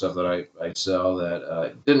copies and stuff that I sell, that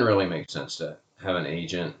it didn't really make sense to have an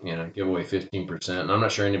agent, give away 15%. And I'm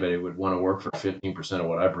not sure anybody would want to work for 15% of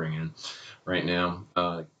what I bring in right now.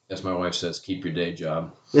 As my wife says, keep your day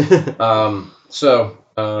job. But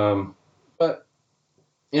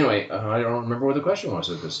anyway, I don't remember what the question was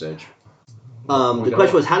at this stage. The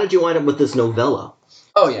question was, how did you wind up with this novella?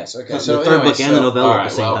 Oh, yes. Okay. So the third book and the novella at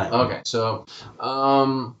the same time. Okay. So,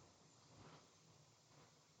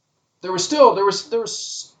 there was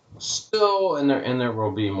still, and there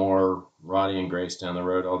will be more Roddy and Grace down the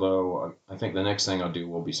road. Although I think the next thing I'll do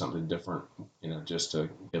will be something different. Just to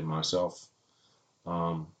give myself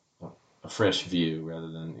a fresh view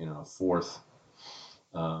rather than a fourth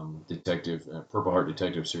detective Purple Heart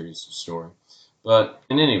detective series story. But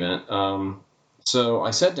in any event, so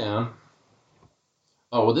I sat down.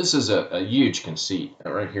 Oh, well, this is a huge conceit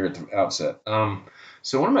right here at the outset.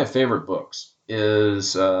 So one of my favorite books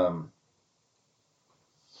is an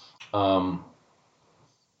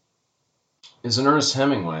Ernest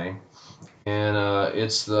Hemingway, and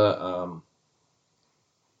it's the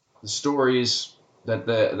stories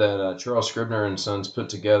that Charles Scribner and Sons put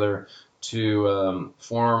together to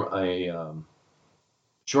form a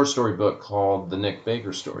short story book called The Nick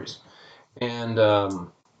Baker Stories, and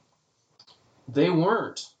they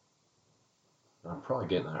weren't. I'm probably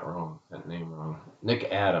getting that name wrong. Nick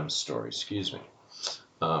Adams Stories, excuse me.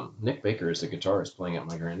 Nick Baker is the guitarist playing at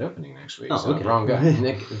my grand opening next week. So okay. Wrong guy.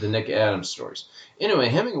 The Nick Adams Stories. Anyway,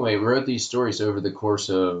 Hemingway wrote these stories over the course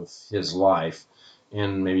of his life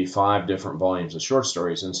in maybe 5 different volumes of short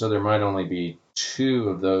stories, and so there might only be 2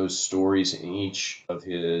 of those stories in each of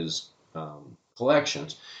his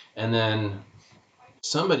collections. And then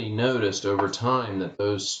somebody noticed over time that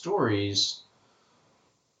those stories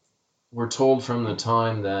were told from the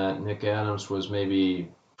time that Nick Adams was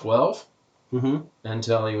maybe 12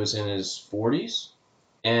 until he was in his 40s,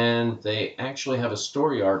 and they actually have a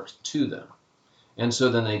story arc to them. And so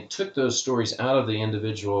then they took those stories out of the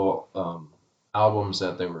individual albums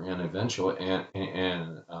that they were in eventually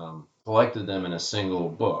and collected them in a single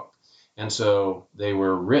book. And so they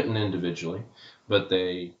were written individually, but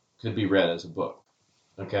they could be read as a book.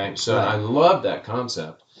 Okay, so right. I love that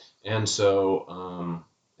concept. And so,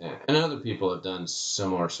 and other people have done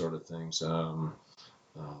similar sort of things.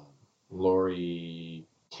 Laurie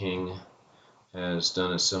King has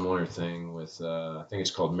done a similar thing with, I think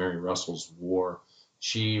it's called Mary Russell's War.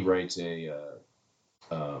 She writes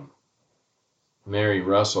Mary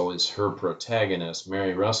Russell is her protagonist.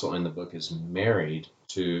 Mary Russell in the book is married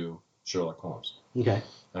to Sherlock Holmes.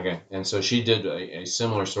 Okay, and so she did a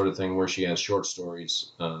similar sort of thing where she has short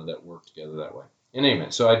stories that work together that way. In any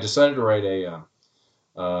event, so I decided to write a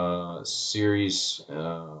series,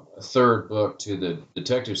 a third book to the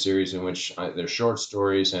detective series in which they're short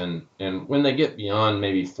stories, and when they get beyond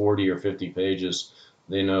maybe 40 or 50 pages,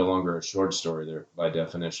 they no longer a short story. They're, by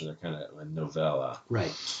definition, they're kind of a novella.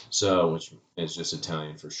 Right. So, which is just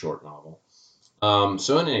Italian for short novel.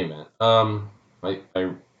 So in any event,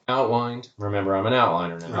 I outlined. Remember, I'm an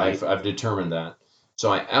outliner now. Right. I've determined that.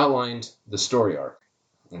 So I outlined the story arc.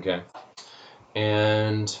 Okay.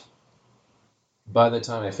 And by the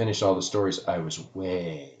time I finished all the stories, I was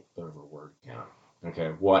way over word count. Okay,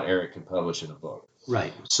 what Eric could publish in a book.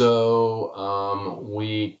 Right. So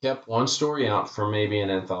we kept one story out for maybe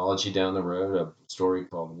an anthology down the road, a story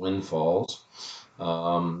called Windfalls.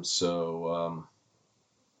 Then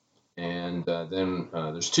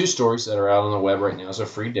there's 2 stories that are out on the web right now as a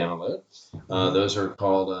free download. Those are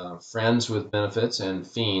called Friends with Benefits and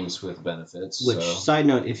Fiends with Benefits. Which, side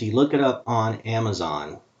note, if you look it up on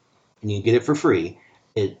Amazon and you get it for free,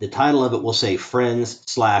 the title of it will say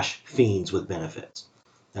Friends/Fiends with Benefits.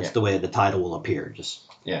 That's the way the title will appear.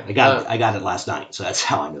 I got it last night, so that's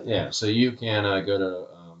how I know it. Yeah, so you can go to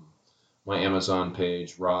my Amazon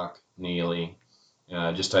page, Rock Nelly.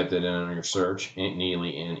 Just type that in on your search,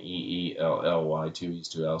 Neely, Neelly, 2 E's,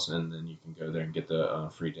 2 L's, and then you can go there and get the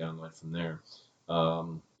free download from there.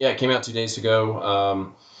 It came out 2 days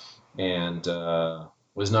ago, and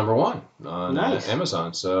was number 1 on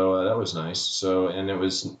Amazon, so that was nice. So, and it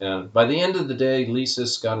was by the end of the day, Lisa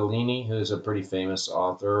Scottolini, who is a pretty famous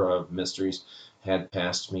author of mysteries, had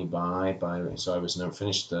passed me by. So I was never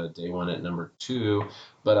finished day 1 at number 2,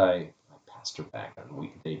 but I passed her back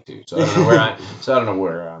on day 2. So I don't know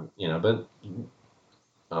where but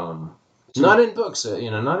not in book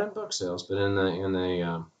sales, but in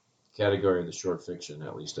the category of the short fiction,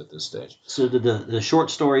 at least at this stage. So did the short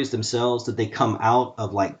stories themselves, did they come out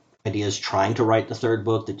of like ideas trying to write the third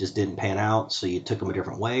book that just didn't pan out, so you took them a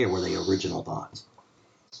different way, or were they original thoughts?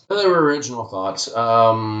 Well, they were original thoughts.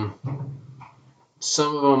 Some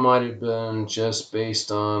of them might have been just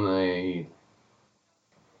based on a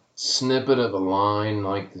snippet of a line,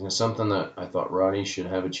 like something that I thought Roddy should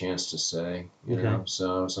have a chance to say,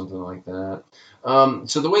 so something like that.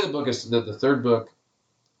 So the way the book is, the third book,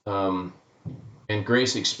 and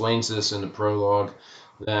Grace explains this in the prologue,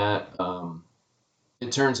 that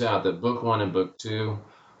it turns out that book 1 and book 2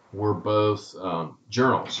 were both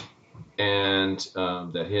journals, and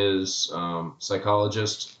that his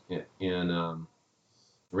psychologist in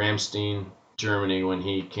Ramstein, Germany, when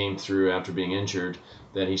he came through after being injured,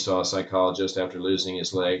 that he saw a psychologist after losing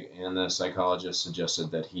his leg, and the psychologist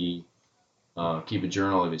suggested that he keep a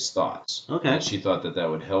journal of his thoughts. Okay. And she thought that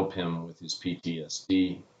would help him with his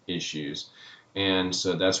PTSD issues. And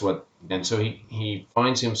so he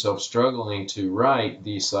finds himself struggling to write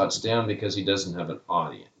these thoughts down because he doesn't have an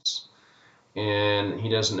audience. And he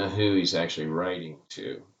doesn't know who he's actually writing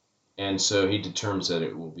to. And so he determines that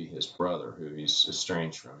it will be his brother, who he's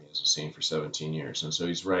estranged from. He hasn't seen for 17 years. And so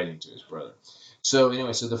he's writing to his brother. So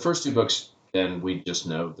anyway, so the first 2 books, and we just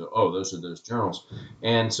know, those are those journals.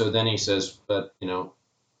 And so then he says, but,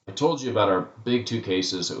 I told you about our big 2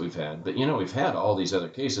 cases that we've had. But, we've had all these other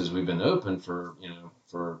cases. We've been open for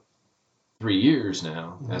 3 years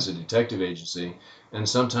now as a detective agency. And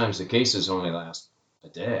sometimes the cases only last a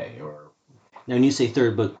day or... Now, when you say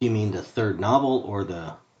third book, do you mean the third novel or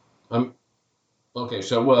the... Okay,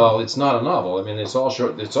 so it's not a novel. I mean, it's all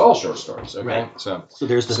short stories. Okay, right. So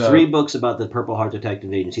there's the 3 books about the Purple Heart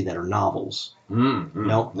Detective Agency that are novels.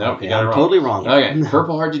 No, okay, you got it wrong. Totally wrong. Okay,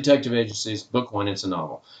 Purple Heart Detective Agency is book 1. It's a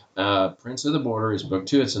novel. Prince of the Border is book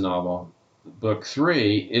 2. It's a novel. Book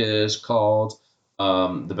 3 is called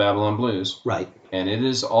The Babylon Blues. Right. And it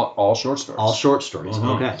is all short stories. All short stories.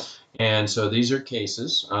 Okay. And so these are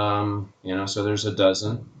cases. So there's a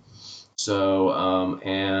dozen. So,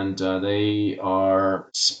 they are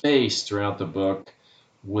spaced throughout the book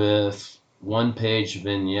with 1-page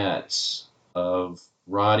vignettes of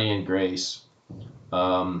Roddy and Grace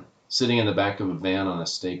sitting in the back of a van on a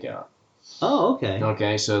stakeout. Oh, okay.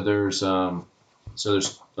 Okay, so there's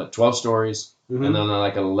like 12 stories, and then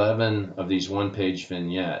like 11 of these 1-page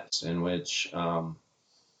vignettes in which the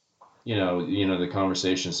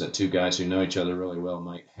conversations that 2 guys who know each other really well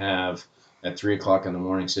might have at 3 o'clock in the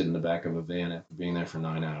morning, sit in the back of a van after being there for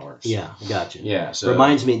 9 hours. Yeah, gotcha. Yeah, so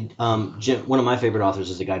reminds me, Jim. One of my favorite authors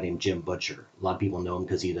is a guy named Jim Butcher. A lot of people know him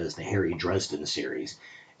because he does the Harry Dresden series,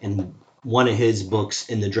 and one of his books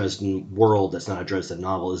in the Dresden world that's not a Dresden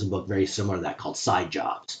novel is a book very similar to that called Side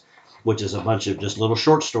Jobs, which is a bunch of just little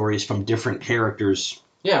short stories from different characters.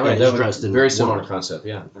 Yeah, right. That Dresden very similar world. Concept.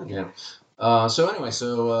 Yeah, yeah. So anyway,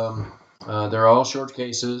 they're all short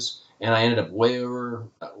cases. And I ended up way over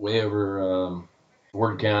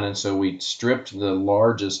word count, and so we stripped the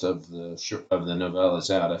largest of the novellas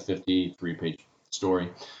out, a 53-page story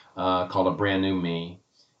called A Brand New Me,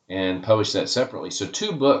 and published that separately. So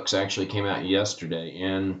 2 books actually came out yesterday,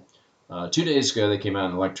 and 2 days ago they came out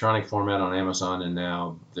in electronic format on Amazon, and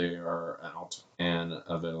now they are out and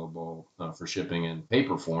available for shipping in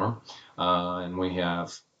paper form. And I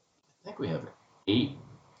think we have 8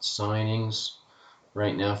 signings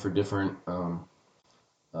right now for different,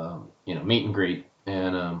 meet and greet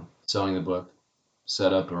and selling the book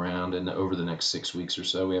set up around, and over the next 6 weeks or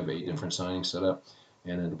so, we have 8 different signings set up,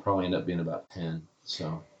 and it'll probably end up being about 10.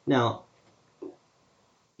 So now,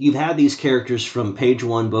 you've had these characters from page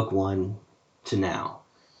 1, book 1 to now.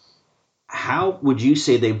 How would you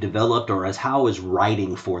say they've developed, or how is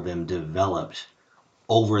writing for them developed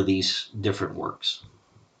over these different works?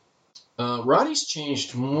 Roddy's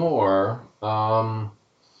changed more.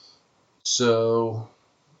 So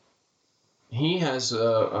he has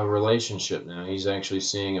a relationship now. He's actually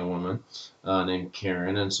seeing a woman named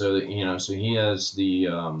Karen, and so he has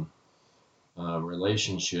the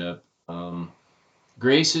relationship.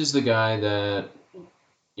 Grace is the guy that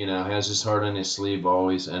has his heart on his sleeve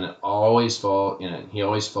always, and he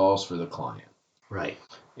always falls for the client. Right.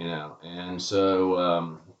 And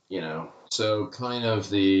so so kind of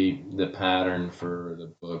the pattern for the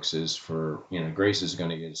books is for Grace is going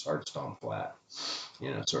to get his heart stomped flat,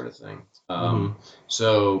 sort of thing.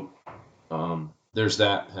 So there's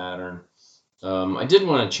that pattern. I did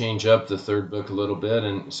want to change up the third book a little bit,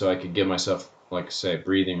 and so I could give myself, like I say,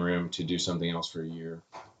 breathing room to do something else for a year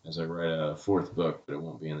as I write a 4th book, but it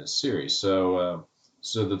won't be in this series. So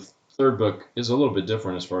the third book is a little bit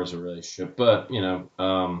different as far as the relationship, but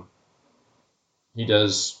he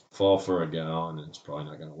does fall for a gal, and it's probably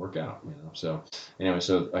not going to work out, So anyway,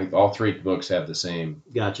 so all three books have the same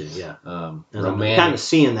Gotcha. Yeah. I'm romantic. kind of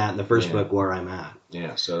seeing that in the first Yeah. book where I'm at.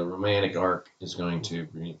 Yeah. So the romantic arc is going to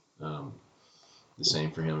be the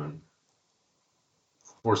same for him in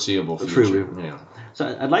foreseeable future. Yeah.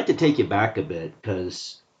 So I'd like to take you back a bit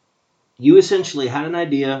because you essentially had an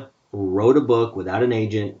idea, wrote a book without an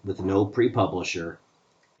agent, with no pre-publisher,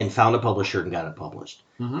 and found a publisher and got it published.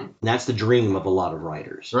 Mm-hmm. And that's the dream of a lot of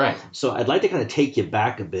writers. Right. So I'd like to kind of take you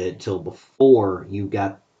back a bit till before you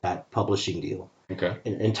got that publishing deal. Okay.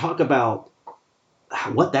 And talk about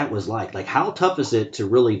what that was like. Like, how tough is it to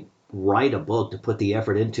really write a book, to put the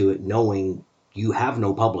effort into it, knowing you have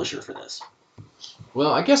no publisher for this?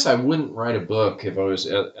 Well, I guess I wouldn't write a book if I was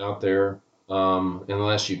out there,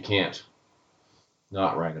 unless you can't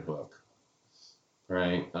not write a book.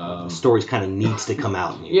 Right. The story kind of needs to come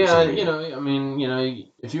out. Yeah, I mean,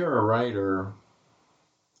 if you're a writer,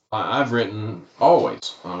 I've written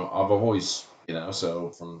always. I've always,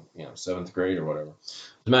 so from 7th grade or whatever.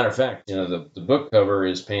 As a matter of fact, the book cover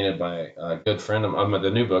is painted by a good friend of mine. The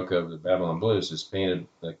new book of the Babylon Blues is painted.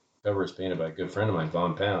 The cover is painted by a good friend of mine,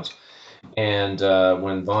 Vaughn Pounds. And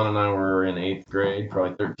when Vaughn and I were in 8th grade,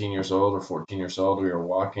 probably 13 years old or 14 years old, we were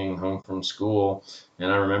walking home from school,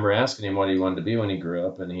 and I remember asking him what he wanted to be when he grew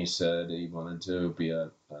up, and he said he wanted to be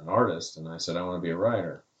an artist, and I said I want to be a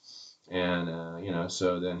writer. And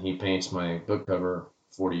so then he paints my book cover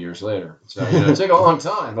 40 years later. So it took a long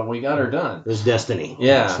time, but we got her done. It was destiny.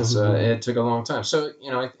 Yeah, so it took a long time. So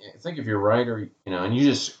I think if you're a writer, and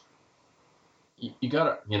you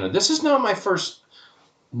gotta, this is not my first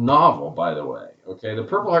novel, by the way. Okay, the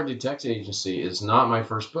Purple Heart Detective Agency is not my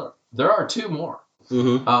first book. There are 2 more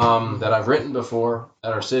that I've written before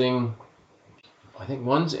that are sitting. I think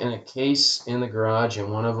one's in a case in the garage,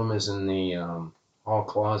 and one of them is in the hall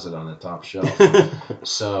closet on the top shelf.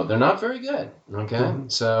 So they're not very good. Okay,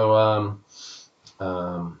 so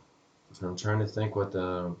I'm trying to think what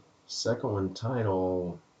the second one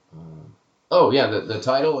title. Oh yeah, the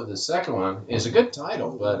title of the second one is a good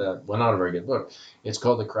title, but not a very good book. It's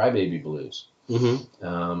called The Crybaby Blues,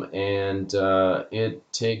 and it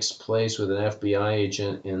takes place with an FBI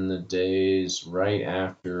agent in the days right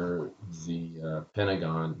after the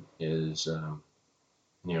Pentagon is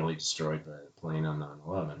nearly destroyed by a plane on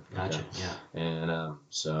 9/11. Gotcha. Okay? Yeah.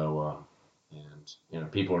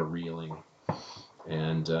 And people are reeling,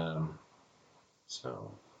 and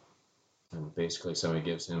so. And basically, somebody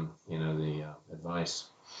gives him, the advice,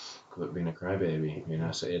 quit being a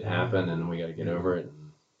crybaby. So it happened, and we got to get over it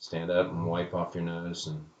and stand up and wipe off your nose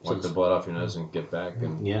and wipe the blood off your nose and get back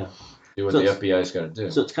and do what the FBI's got to do.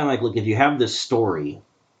 So it's kind of like, look, if you have this story,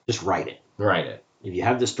 just write it. Write it. If you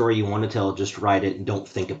have the story you want to tell, just write it and don't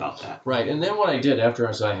think about that. Right. And then what I did after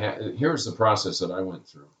here's the process that I went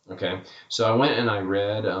through. Okay. So I went and I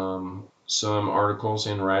read some articles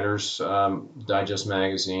in Writers Digest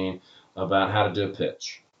magazine about how to do a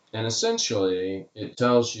pitch. And essentially, it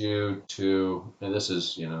tells you and this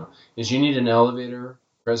is, is you need an elevator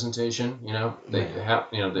presentation, they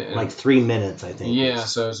have, like 3 minutes, I think. Yeah.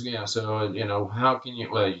 So, how can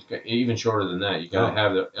you, even shorter than that, you got to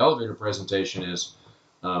have the elevator presentation is,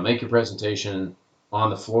 make your presentation on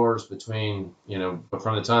the floors between,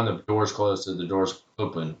 from the time the doors close to the doors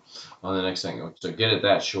open on the next thing. So get it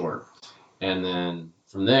that short. And then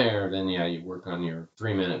from there, you work on your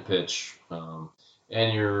 3-minute pitch.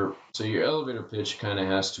 And your elevator pitch kind of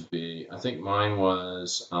has to be, I think mine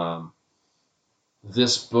was,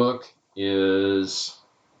 this book is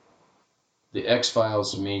the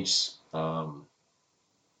X-Files meets, what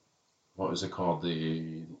was it called?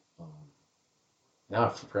 Now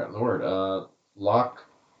I've forgotten the word. What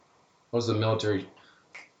was the military?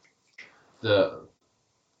 It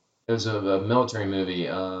was a military movie.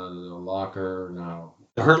 The Locker, no.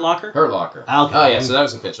 The Hurt Locker? Hurt Locker. Okay. Oh yeah, so that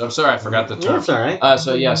was the pitch. I'm sorry, I forgot the term. That's all right.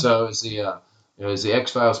 So it was the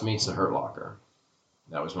X-Files meets the Hurt Locker.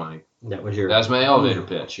 That was my elevator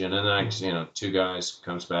pitch. And then the next, 2 guys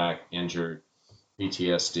comes back injured,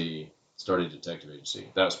 PTSD, started detective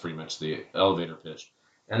agency. That was pretty much the elevator pitch.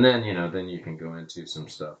 And then then you can go into some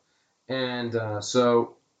stuff. And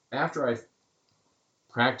so after I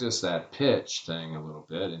practiced that pitch thing a little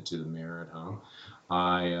bit into the mirror at home,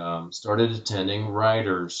 I started attending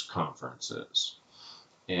writers' conferences.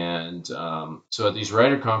 And so at these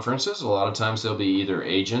writer conferences, a lot of times there'll be either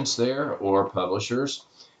agents there or publishers,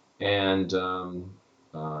 and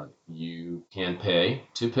you can pay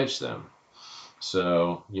to pitch them.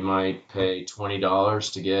 So you might pay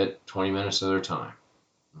 $20 to get 20 minutes of their time.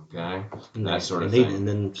 Okay, that sort of thing. And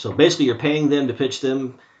then, so basically, you're paying them to pitch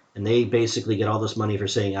them, And they basically get all this money for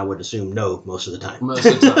saying, I would assume, no most of the time. Most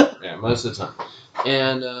of the time, yeah, most of the time.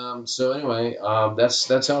 And so anyway,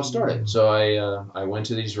 that's how it started. So I went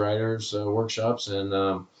to these writers workshops and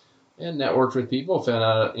networked with people,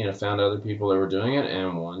 found other people that were doing it,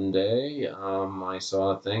 and one day I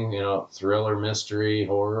saw a thing, thriller, mystery,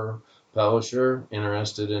 horror publisher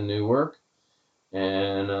interested in new work,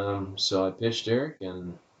 and so I pitched Eric,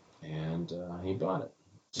 and he bought it.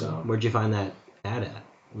 So Where'd you find that ad at?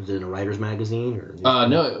 Was it in a writer's magazine or?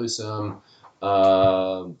 no, it was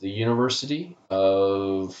the University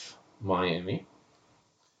of Miami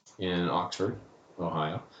in Oxford,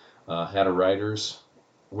 Ohio, had a writers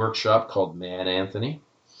workshop called Mad Anthony,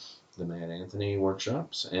 the Mad Anthony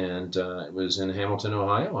workshops, and it was in Hamilton,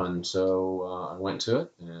 Ohio, and so I went to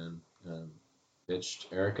it and pitched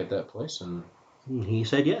Eric at that place, and He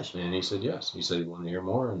said yes. he said yes. He said he wanted to hear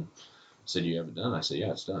more, and said, "You have it done?" I said,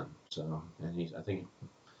 "Yeah, it's done." So, and I think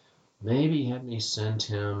maybe had me send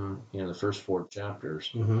him, the first 4 chapters,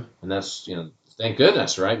 Mm-hmm. and that's, thank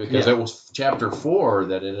goodness, right? Because Yeah. it was chapter 4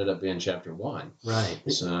 that ended up being chapter 1. Right.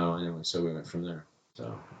 So anyway, so we went from there.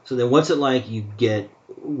 So then, what's it like? You get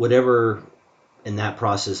whatever in that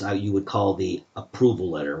process you would call the approval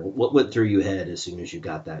letter. What went through your head as soon as you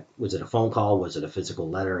got that? Was it a phone call? Was it a physical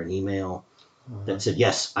letter, an email that said,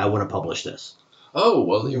 "Yes, I want to publish this"? Oh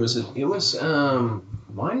well,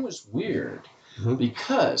 mine was weird Mhm.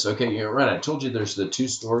 because you're right. I told you there's the 2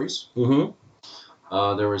 stories.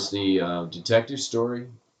 Mm-hmm. There was the detective story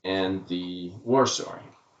and the war story.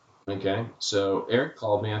 Okay, so Eric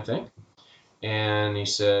called me, I think, and he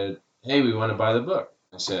said, "Hey, we want to buy the book."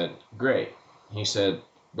 I said, "Great." He said,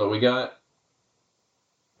 "But we got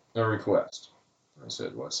a request." I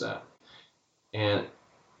said, "What's that?" And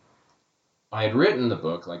I had written the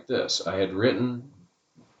book like this. I had written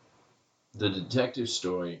the detective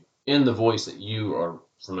story in the voice that you are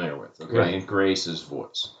familiar with, okay, Right. in Grace's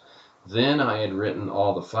voice. Then I had written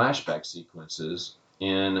all the flashback sequences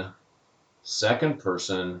in second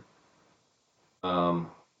person,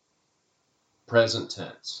 present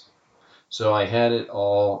tense. So I had it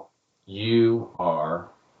all, you are.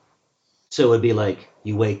 So it'd be like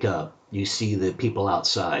you wake up, you see the people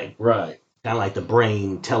outside, Right. kind of like the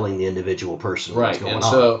brain telling the individual person what's Right. going And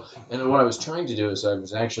on. so, and what I was trying to do is I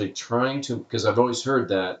was actually trying to, because I've always heard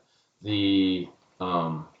that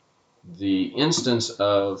um, the instance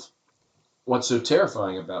of what's so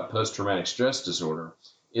terrifying about post-traumatic stress disorder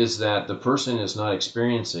is that the person is not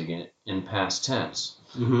experiencing it in past tense.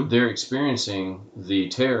 Mm-hmm. They're experiencing the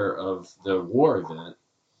terror of the war event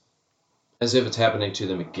as if it's happening to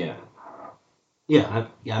them again. Yeah,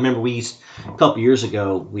 I remember a couple years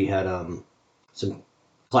ago we had some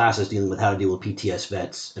classes dealing with how to deal with PTS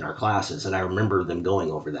vets in our classes, and I remember them going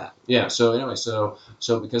over that. Yeah. So anyway, so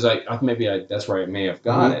because that's where I may have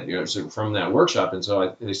got it, so from that workshop, and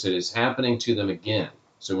so they said it's happening to them again.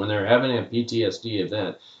 So when they're having a PTSD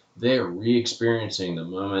event, they're re-experiencing the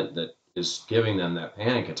moment that is giving them that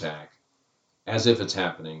panic attack, as if it's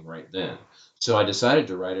happening right then. So I decided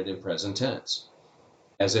to write it in present tense,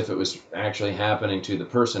 as if it was actually happening to the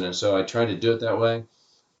person, and so I tried to do it that way,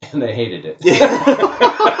 and they hated it.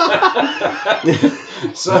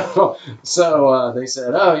 So they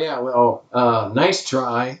said, "Oh yeah, well, nice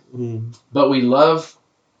try, but we love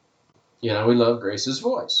Grace's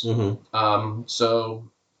voice." Mm-hmm. So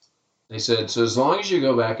they said, "So as long as you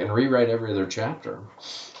go back and rewrite every other chapter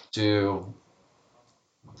to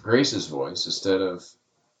Grace's voice instead of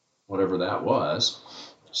whatever that was."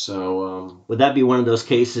 So would that be one of those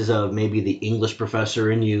cases of maybe the English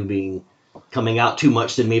professor in you coming out too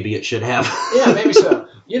much than maybe it should have? Yeah, maybe so.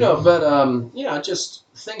 But just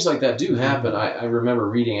things like that do happen. I remember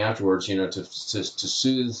reading afterwards, to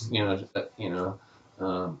soothe,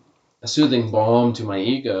 a soothing balm to my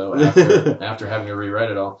ego after having to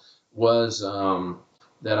rewrite it all was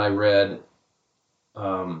that I read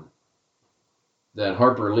that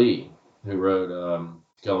Harper Lee, who wrote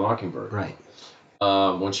Kill a Mockingbird, Right.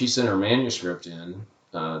 When she sent her manuscript in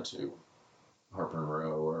to Harper and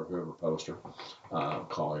Row or whoever published her,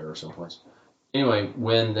 Collier or someplace. Anyway,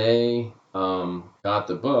 when they got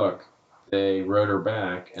the book, they wrote her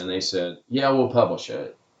back and they said, "Yeah, we'll publish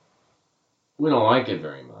it. We don't like it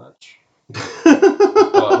very much,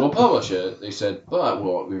 but we'll publish it." They said, "But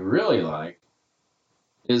what we really like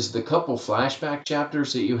is the couple flashback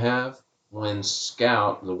chapters that you have when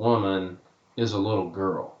Scout, the woman, is a little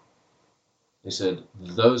girl." They said,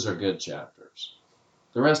 "Those are good chapters.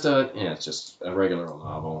 The rest of it, yeah, it's just a regular old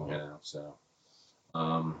novel, so."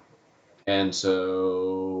 And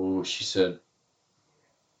so she said,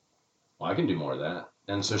 "Well, I can do more of that."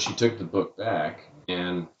 And so she took the book back,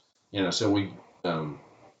 and so we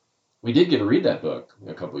we did get to read that book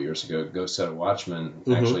a couple of years ago. Ghost Set of Watchmen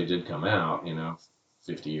Mhm. actually did come out,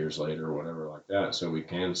 50 years later or whatever like that. So we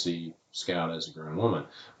can see Scout as a grown woman.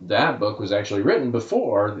 That book was actually written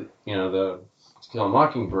before, the To Kill a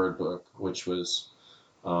Mockingbird book, which was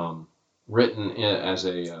written as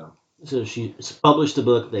a. So she published the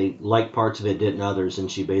book. They liked parts of it, didn't others,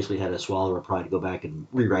 and she basically had to swallow her pride to go back and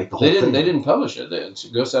rewrite the whole They didn't. thing. They didn't publish it.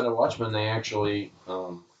 Ghost Set of Watchmen. They actually.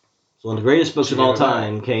 So one of the greatest books She of all gave it back.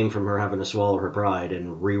 time came from her having to swallow her pride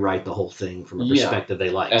and rewrite the whole thing from a Yeah. perspective they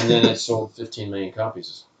liked. And then it sold 15 million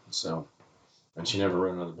copies. So, and she never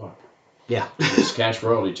wrote another book. Yeah. She just cashed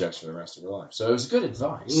royalty checks for the rest of her life. So it was good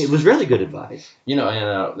advice. It was really good advice. And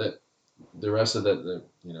the rest of that,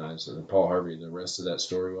 as Paul Harvey, the rest of that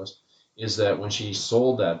story is that when she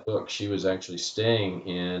sold that book, she was actually staying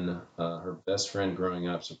in her best friend growing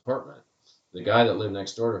up's apartment. The guy that lived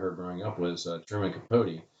next door to her growing up was Truman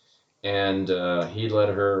Capote, and he let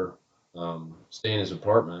her stay in his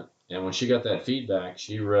apartment. And when she got that feedback,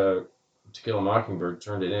 she wrote To Kill a Mockingbird,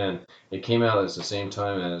 turned it in. It came out at the same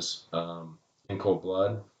time as In Cold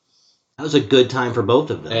Blood. That was a good time for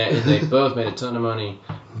both of them. And they both made a ton of money,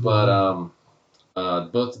 but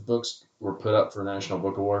both the books were put up for a National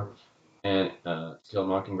Book Award. And To Kill a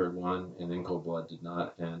Mockingbird won, and In Cold Blood did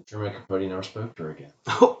not. And Truman Capote never spoke to her again.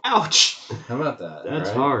 Oh, ouch! How about that? That's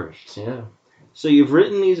right? harsh. Yeah. So you've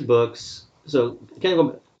written these books. So kind of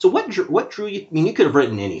go. So what drew you? I mean, you could have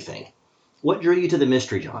written anything. What drew you to the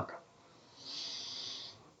mystery genre?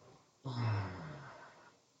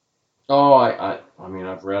 Oh, I mean,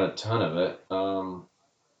 I've read a ton of it.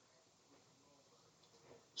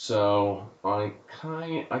 So I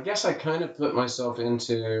guess I kind of put myself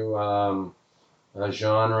into a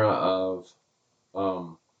genre of,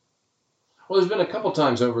 well, there's been a couple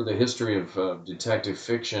times over the history of detective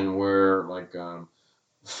fiction where like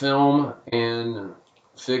film and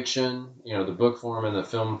fiction, the book form and the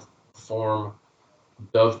film form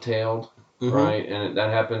dovetailed, right? And that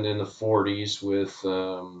happened in the 40s with,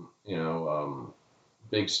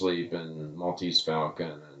 Big Sleep and Maltese Falcon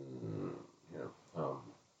and,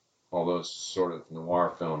 all those sort of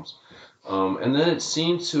noir films. And then it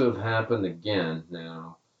seems to have happened again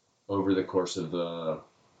now over the course of the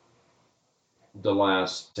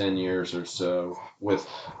last 10 years or so with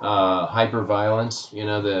hyperviolence,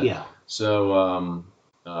 Yeah. So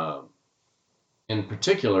in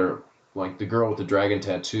particular, like The Girl with the Dragon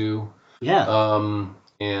Tattoo, Yeah.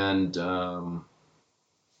 and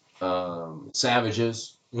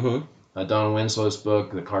Savages, Don Winslow's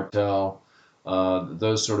book, The Cartel,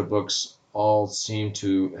 those sort of books all seem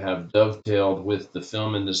to have dovetailed with the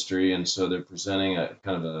film industry, and so they're presenting a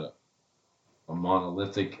kind of a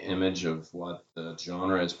monolithic image of what the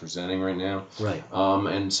genre is presenting right now. Right.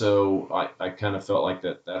 And so I kind of felt like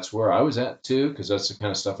that's where I was at too, because that's the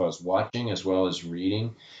kind of stuff I was watching as well as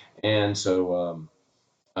reading. And so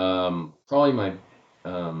probably my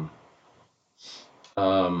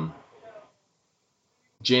um,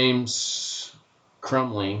 James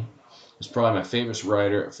Crumley is probably my favorite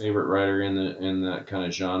writer in that kind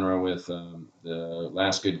of genre with the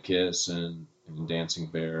Last Good Kiss and Dancing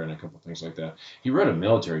Bear and a couple things like that. He wrote a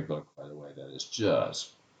military book, by the way, that is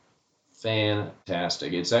just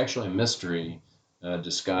fantastic. It's actually a mystery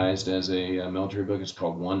disguised as a military book. It's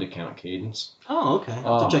called One to Count Cadence. Oh, okay.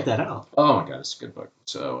 I'll have to check that out. Oh my God, it's a good book.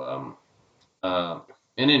 So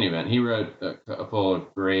in any event, he wrote a couple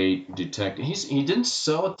of great detective. He didn't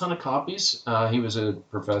sell a ton of copies. He was a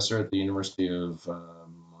professor at the University of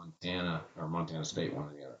Montana or Montana State, one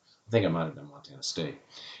or the other. I think it might have been Montana State.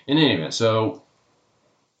 In any event, so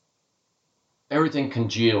everything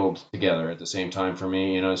congealed together at the same time for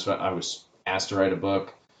me. So I was asked to write a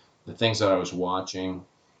book. The things that I was watching,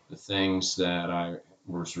 the things that I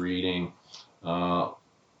was reading, kind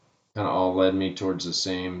of all led me towards the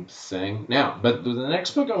same thing. Now, but the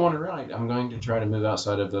next book I want to write, I'm going to try to move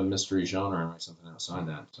outside of the mystery genre and write something outside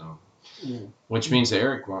that. So, which means that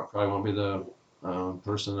Eric probably won't be the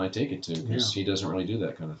person I take it to because he doesn't really do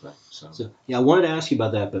that kind of thing. So yeah, I wanted to ask you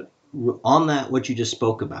about that, but on that, what you just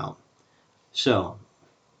spoke about. So,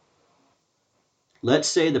 let's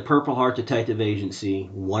say the Purple Heart Detective Agency,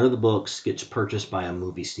 one of the books gets purchased by a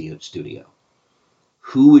movie studio.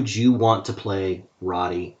 Who would you want to play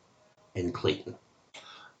Roddy and Clayton?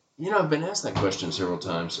 I've been asked that question several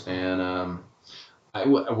times, and I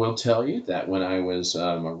will tell you that when I was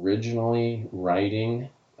originally writing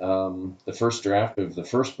the first draft of the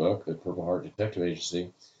first book, The Purple Heart Detective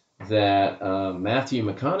Agency, that Matthew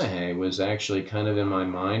McConaughey was actually kind of in my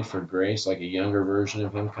mind for Grace, like a younger version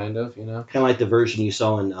of him, kind of. Kind of like the version you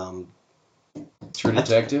saw in True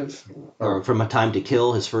Detective. Or From A Time to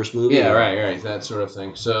Kill, his first movie. Yeah, right, that sort of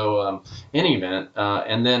thing. So, in any event,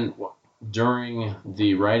 and then during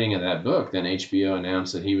the writing of that book, then HBO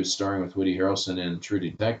announced that he was starring with Woody Harrelson in True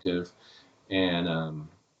Detective, and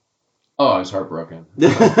I was heartbroken.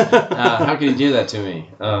 How could he do that to me?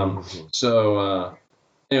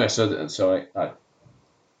 Anyway,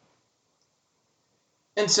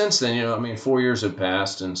 and since then, 4 years have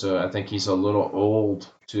passed, and so I think he's a little old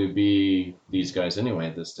to be these guys anyway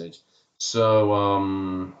at this stage.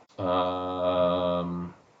 So,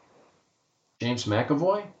 James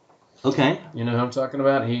McAvoy. Okay. You know who I'm talking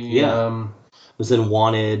about? He was in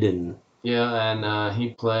Wanted and he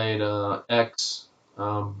played X.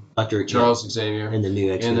 Dr. Charles Xavier in the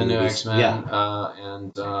new X-Men. X-Men. Yeah.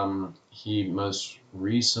 And he most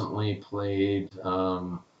recently played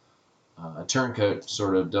a turncoat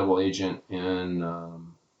sort of double agent in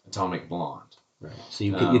Atomic Blonde. Right. So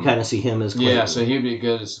you kind of see him as Clayton. Yeah, so he'd be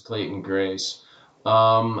good as Clayton Grace.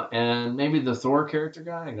 And maybe the Thor character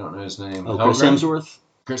guy, I don't know his name. Oh, Chris Hemsworth?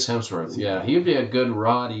 Chris Hemsworth, yeah. He would be a good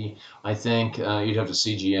Roddy. I think you'd have to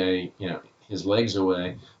CGA, his legs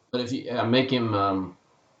away. But if you make him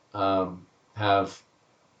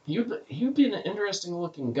he would be an interesting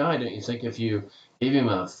looking guy, don't you think, if you gave him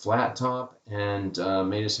a flat top and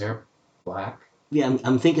made his hair black? Yeah,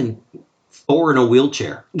 I'm thinking Thor in a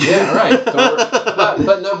wheelchair. Yeah, right. Thor,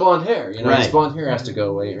 but no blonde hair. Right. His blonde hair has to go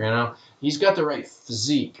away. He's got the right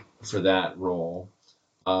physique for that role.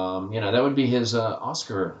 That would be his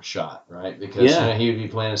Oscar shot, right? Because he would be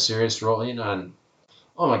playing a serious role. And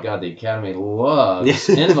oh my God, the Academy loves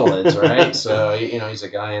invalids, right? So he's a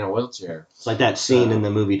guy in a wheelchair. It's like that scene in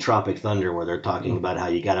the movie Tropic Thunder where they're talking about how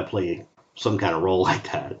you got to play some kind of role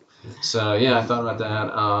like that. So yeah, I thought about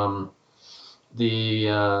that.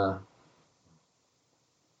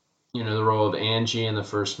 The role of Angie in the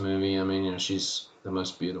first movie. She's the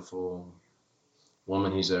most beautiful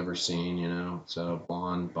woman he's ever seen. So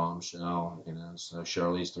blonde bombshell. So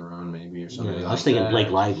Charlize Theron maybe or something. Yeah, I was thinking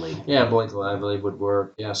Blake Lively. Yeah, Blake Lively would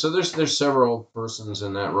work. Yeah, so there's several persons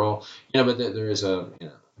in that role. But there is a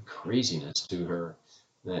craziness to her.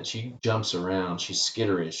 That she jumps around, she's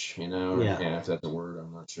skitterish, Yeah. If that's a word,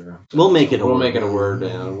 I'm not sure. We'll make it a word. We'll make it a word,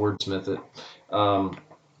 wordsmith it. And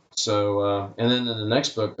then in the next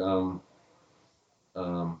book,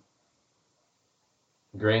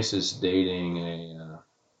 Grace is dating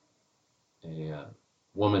a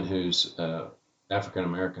woman who's African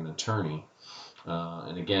American attorney,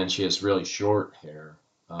 and again, she has really short hair.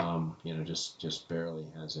 Just barely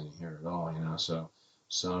has any hair at all.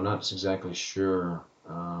 So I'm not exactly sure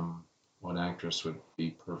what actress would be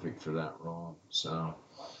perfect for that role. So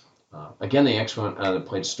again, the ex-one that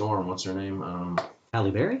played Storm, what's her name?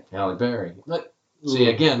 Halle Berry. Halle Berry. But see,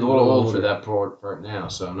 again, a little old for that part now,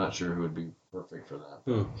 so I'm not sure who would be perfect for that.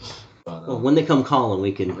 But, well, when they come calling,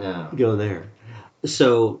 we can go there.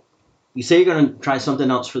 So you say you're going to try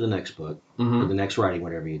something else for the next book, or the next writing,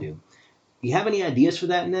 whatever you do. Do you have any ideas for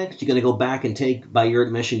that next? You're going to go back and take, by your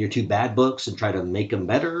admission, your 2 bad books and try to make them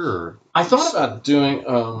better? Or I thought about doing,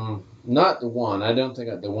 not the one. I don't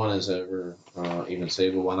think the one is ever even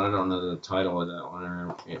savable one. I don't know the title of that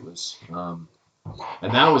one. It was, and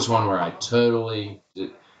that was one where I totally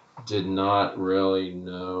did not really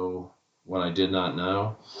know what I did not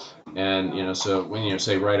know. And, so when you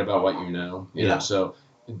say write about what you know, so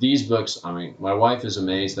these books, my wife is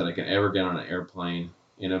amazed that I can ever get on an airplane,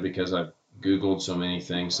 because I've Googled so many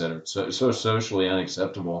things that are so socially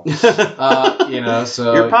unacceptable.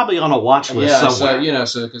 So you're probably on a watch list somewhere.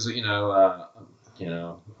 So because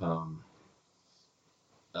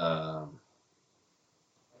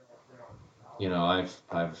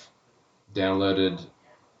I've downloaded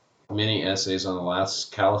many essays on the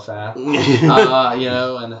last caliphate. And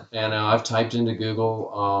I've typed into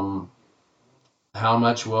Google how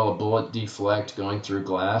much will a bullet deflect going through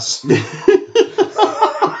glass.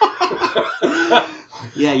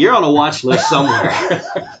 Yeah, you're on a watch list somewhere.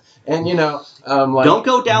 And don't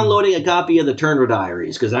go downloading a copy of the Turner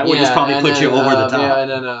Diaries, because that would just probably put you over the top. Yeah,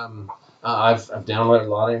 and then I've downloaded a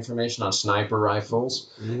lot of information on sniper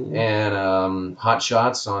rifles and hot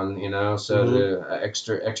shots on the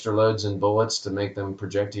extra loads and bullets to make them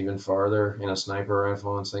project even farther in a sniper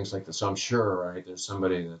rifle and things like that. So I'm sure, right, there's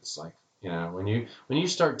somebody that's like, when you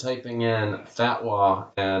start typing in fatwa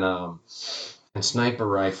and sniper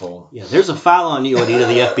rifle. Yeah, there's a file on you at either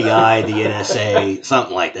the FBI, the NSA,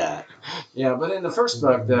 something like that. Yeah, but in the first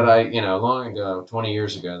book that I, long ago, 20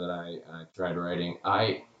 years ago that I tried writing,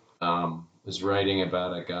 I was writing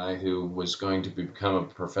about a guy who was going to become a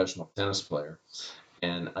professional tennis player.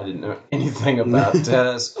 And I didn't know anything about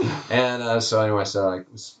tennis. And so I was,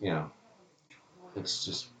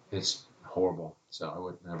 it's horrible. So I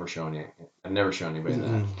would never show I've never shown anybody that.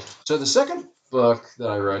 Mm-mm. So the second book that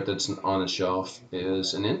I wrote that's on the shelf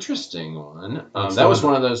is an interesting one. It's That the was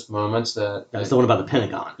one. one of those moments that That's the one about the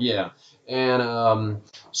Pentagon. yeah, and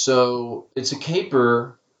so it's a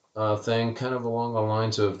caper thing, kind of along the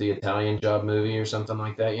lines of the Italian Job movie or something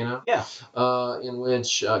like that, you know? Yeah. In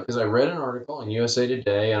which, because I read an article in USA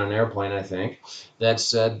Today on an airplane, I think, that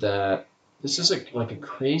said that this is like a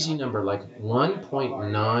crazy number, like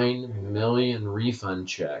 1.9 million refund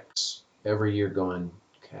checks every year going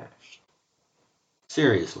cash.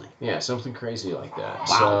 Seriously. Yeah, something crazy like that. Wow.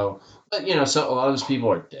 So, but so a lot of those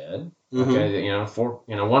people are dead. Mhm. Okay,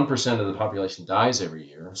 1% of the population dies every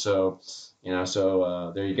year. So,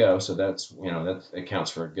 there you go. So that's that accounts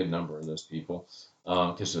for a good number of those people.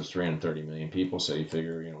 Because there's 330 million people, so you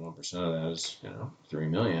figure 1% of that is 3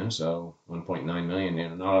 million. So 1.9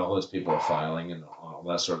 million. Not all those people are filing and all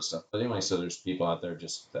that sort of stuff. But anyway, so there's people out there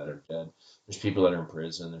just that are dead. There's people that are in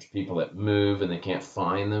prison. There's people that move and they can't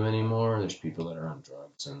find them anymore. There's people that are on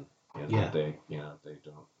drugs and Yeah. they they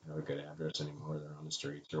don't have a good address anymore. They're on the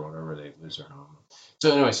streets or whatever. They lose their home.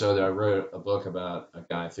 So anyway, I wrote a book about a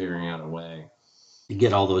guy figuring out a way You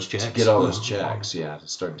get all those checks. to get all those checks. Yeah, to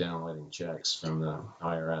start downloading checks from the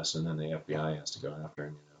IRS, and then the FBI has to go after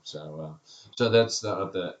him. So that's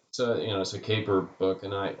the so it's a caper book,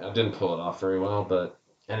 and I didn't pull it off very well,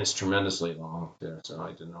 and it's tremendously long too, so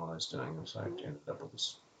I didn't know what I was doing, so I ended up with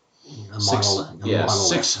this A monolith.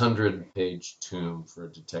 600-page tome for a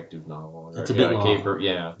detective novel. That's a bit long. Caper,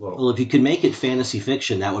 yeah. Well, if you could make it fantasy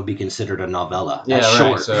fiction, that would be considered a novella. Yeah, That's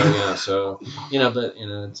right. short. But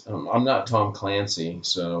I'm not Tom Clancy,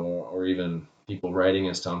 or even people writing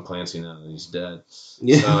as Tom Clancy now that he's dead.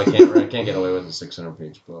 Yeah. So I can't get away with a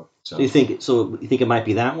 600-page book. So you think it might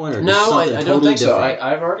be that one, or no, just something I don't totally think so.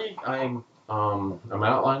 different? I'm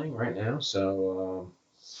outlining right now, so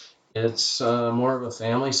it's more of a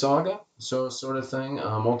family saga, sort of thing,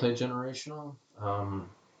 multi-generational.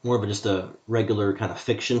 More of just a regular kind of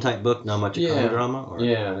fiction type book, not much of crime drama. Or?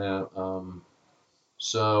 Yeah.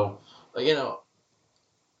 So you know,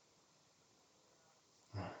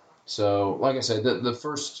 so like I said, the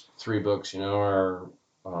first three books, are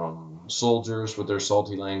soldiers with their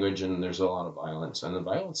salty language, and there's a lot of violence, and the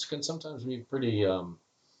violence can sometimes be pretty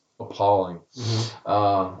appalling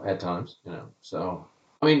at times. So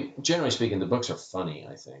I mean, generally speaking, the books are funny,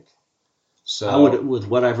 I think. So I would, with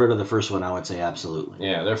what I've read of the first one, I would say absolutely.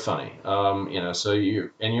 Yeah, they're funny. So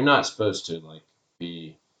you're not supposed to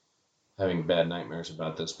be having bad nightmares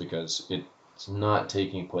about this because it's not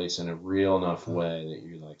taking place in a real enough way that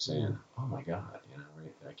you're saying, "Oh my God,"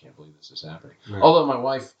 right? I can't believe this is happening. Right. Although my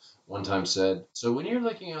wife one time said, "So when you're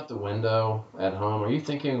looking out the window at home, are you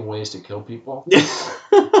thinking of ways to kill people?"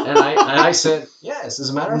 And I said, "Yes, as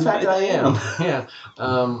a matter of fact, I am." Yeah.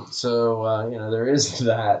 There is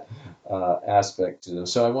that aspect to them.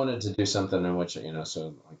 So I wanted to do something in which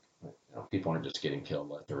people aren't just getting killed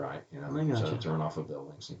left or right. So thrown off of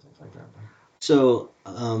buildings and things like that. So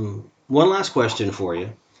one last question for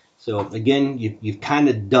you. So again, you've kind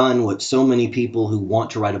of done what so many people who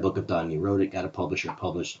want to write a book have done. You wrote it, got a publisher,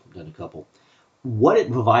 published, done a couple. What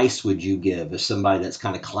advice would you give as somebody that's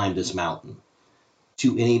kind of climbed this mountain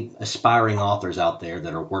to any aspiring authors out there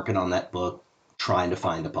that are working on that book, trying to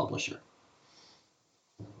find a publisher?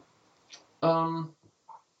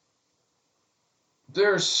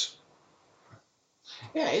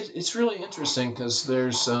 It's really interesting because there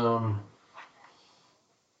is a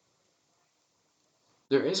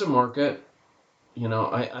market.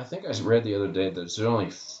 I think I read the other day that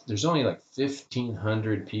there's only like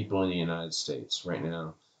 1,500 people in the United States right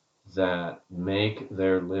now that make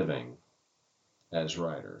their living as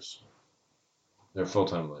writers. Their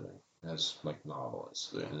full-time living as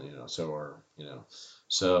novelists,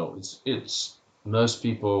 so it's most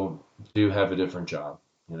people do have a different job.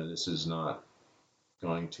 This is not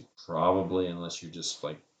going to probably, unless you just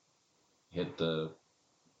hit the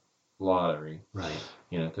lottery, right?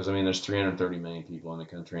 Because there's 330 million people in the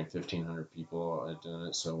country and 1,500 people are doing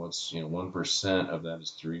it. So what's 1% of that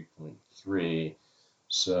is 3.3.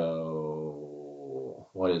 So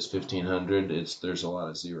what is 1,500? There's a lot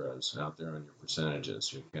of zeros out there on your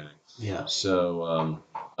percentages. Okay. Yeah. So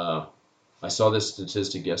I saw this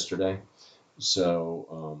statistic yesterday.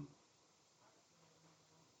 So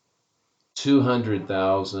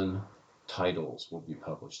 200,000 titles will be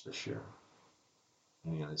published this year.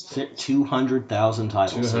 200,000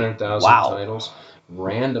 titles. 200,000 titles.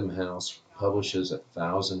 Random House publishes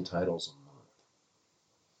 1,000 titles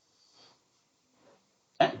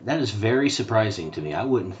a month. That is very surprising to me. I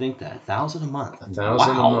wouldn't think that. 1,000 a month. 1,000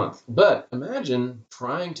 a month. But imagine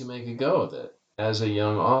trying to make a go of it as a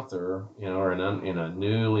young author, or a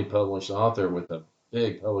newly published author with a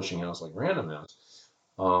big publishing house like Random House,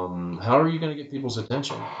 how are you going to get people's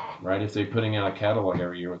attention, right? If they're putting out a catalog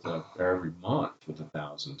every year every month with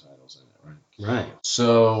 1,000 titles in it, right? Right.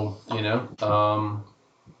 So,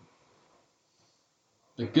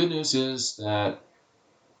 the good news is that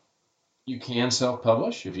you can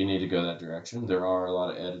self-publish if you need to go that direction. There are a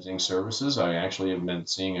lot of editing services. I actually have been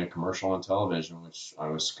seeing a commercial on television, which I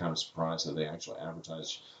was kind of surprised that they actually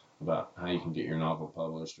advertise about how you can get your novel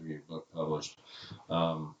published or your book published.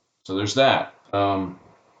 So there's that.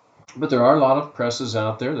 But there are a lot of presses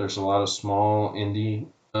out there. There's a lot of small indie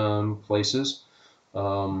places.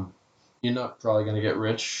 You're not probably going to get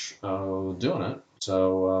rich doing it.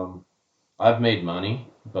 So I've made money,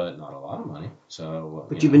 but not a lot of money. So,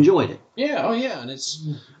 but you've enjoyed it. Yeah. Oh, yeah. And it's,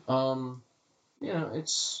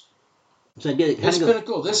 it's So I get it. it's been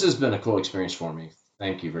cool. This has been a cool experience for me.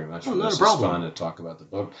 Thank you very much for not this. a problem. It's fun to talk about the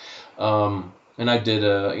book. And I did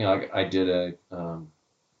a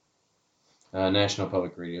National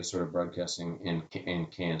Public Radio sort of broadcasting in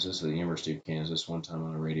Kansas, at the University of Kansas, one time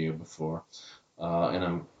on the radio before. And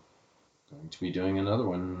I'm going to be doing another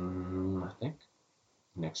one, I think,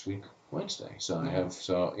 next week, Wednesday. So I have,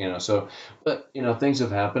 but things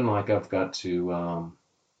have happened. Like I've got to,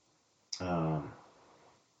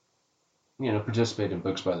 participate in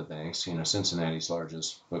Books by the Banks, Cincinnati's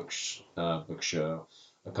largest book show,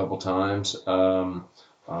 a couple times.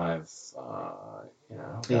 I've,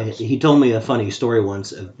 he told me a funny story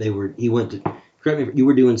once. He went to, correct me, you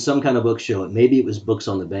were doing some kind of book show. Maybe it was Books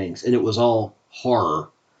on the Banks, and it was all horror.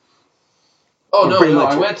 Oh, no,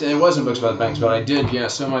 I went to, it wasn't Books by the Banks, but I did, yeah.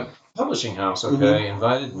 So my publishing house,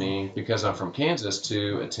 invited me, because I'm from Kansas,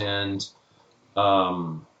 to attend,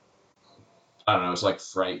 I don't know, it's like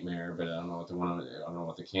Frightmare, but I don't know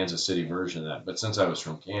what the Kansas City version of that. But since I was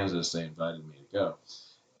from Kansas, they invited me to go.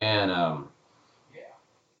 And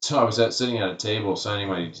so I was sitting at a table signing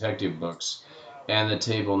my detective books, and the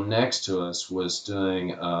table next to us was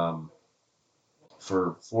doing,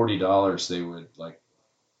 for $40, they would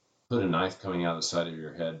put a knife coming out of the side of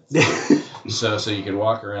your head. so you could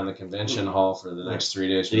walk around the convention hall for the next 3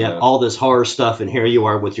 days. So you have all this horror stuff, and here you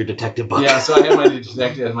are with your detective book. Yeah, so I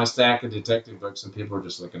had my stack of detective books, and people were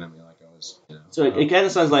just looking at me like I was, So it kind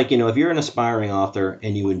of sounds like, if you're an aspiring author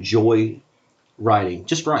and you enjoy writing,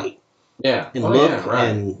 just write. Yeah. And look,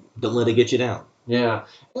 and don't let it get you down. Yeah.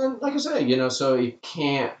 And like I say, so you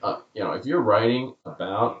can't, if you're writing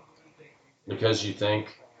about, because you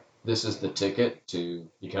think this is the ticket to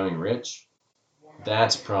becoming rich,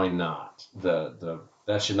 that's probably not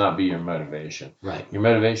that should not be your motivation. Right. Your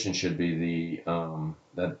motivation should be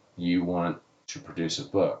that you want to produce a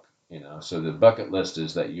book. So the bucket list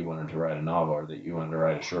is that you wanted to write a novel, or that you wanted to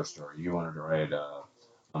write a short story, you wanted to write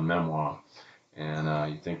a memoir,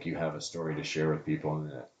 and you think you have a story to share with people in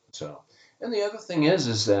that. So, and the other thing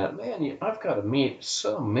is that, man, I've got to meet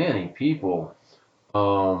so many people,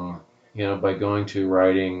 by going to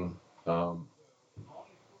writing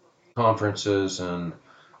conferences and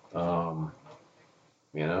book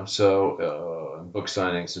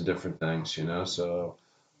signings and different things, So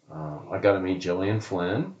I got to meet Gillian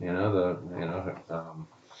Flynn,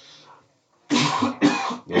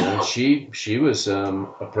 she was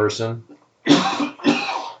a person.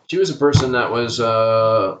 She was a person that was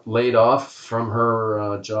laid off from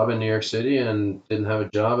her job in New York City and didn't have a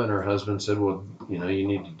job, and her husband said, "Well, you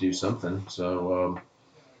need to do something." So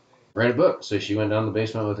write a book. So she went down to the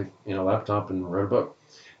basement with a laptop and wrote a book.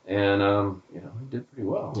 And, did pretty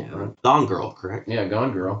well. Yeah. Right? Gone Girl, correct? Yeah,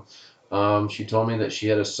 Gone Girl. She told me that she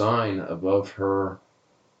had a sign above her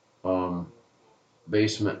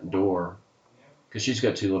basement door, because she's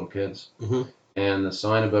got 2 little kids. Mm-hmm. And the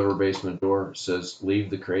sign above her basement door says, "Leave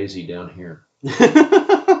the crazy down here."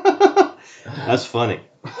 That's funny.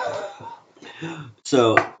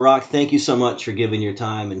 So, Rock, thank you so much for giving your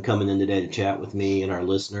time and coming in today to chat with me and our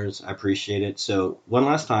listeners. I appreciate it. So, one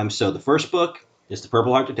last time. So, the first book is The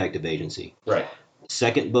Purple Heart Detective Agency. Right. The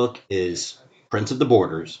second book is Prince of the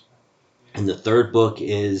Borders. And the third book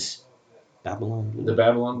is Babylon Blues. The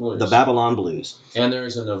Babylon Blues. The Babylon Blues. And there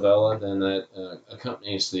is a novella then that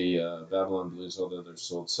accompanies the Babylon Blues, although they're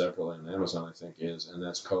sold separately on Amazon, I think, and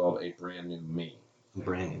that's called A Brand New Me.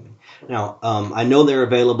 Brand new. Now, I know they're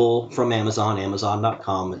available from Amazon,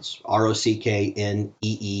 Amazon.com. It's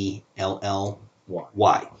ROCKNEELLY.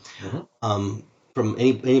 Mm-hmm. From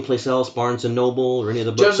any place else, Barnes and Noble or any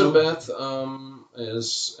other bookstore? Joseph Beth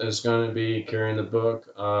is going to be carrying the book.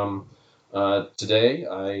 Today,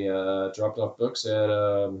 I dropped off books at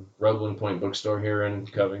Roebling Point Bookstore here in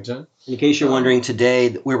Covington. In case you're wondering,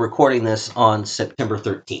 today we're recording this on September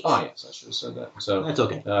 13th. Oh, yes, I should have said that. So that's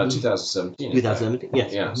okay. 2017. 2017,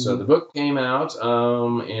 yes. Yeah, so the book came out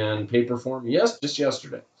in paper form just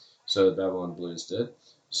yesterday. So Babylon Blues did.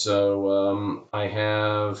 So I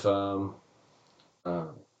have a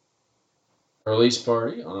release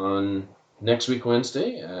party on next week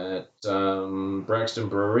Wednesday at Braxton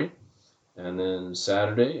Brewery, and then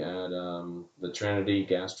Saturday at the Trinity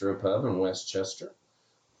Gastropub in Westchester.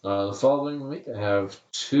 The following week, I have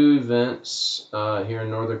 2 events here in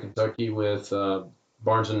Northern Kentucky with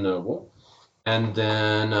Barnes & Noble. And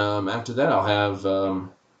then after that, I'll have,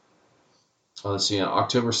 let's see,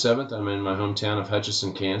 October 7th, I'm in my hometown of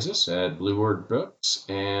Hutchinson, Kansas at Blue Word Books.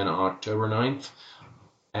 And October 9th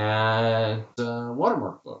at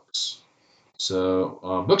Watermark Books.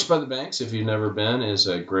 So Books by the Banks, if you've never been, is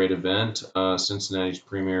a great event. Cincinnati's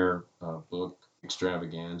premier book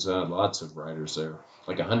extravaganza. Lots of writers there,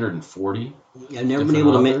 like 140. Yeah, I've never been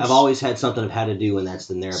able to make. I've always had something I've had to do when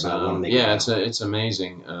that's in there, but I want to make. Yeah, it's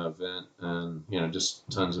amazing event, and just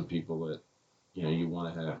tons of people that you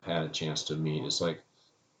want to have had a chance to meet. It's like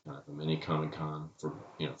kind of a mini Comic-Con for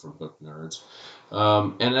for book nerds.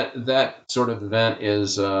 And that sort of event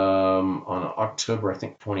is on October, I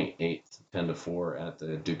think, 28th, 10 to 4 at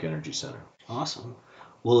the Duke Energy Center. Awesome.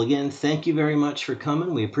 Well, again, thank you very much for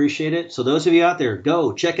coming. We appreciate it. So those of you out there,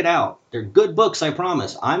 go check it out. They're good books, I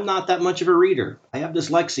promise. I'm not that much of a reader. I have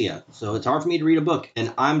dyslexia, so it's hard for me to read a book,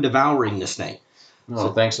 and I'm devouring this thing.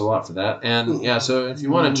 Well, thanks a lot for that. And yeah, so if you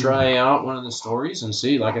want to try out one of the stories and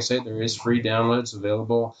see, like I said, there is free downloads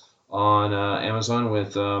available on Amazon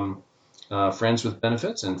with Friends with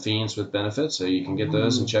Benefits and Fiends with Benefits. So you can get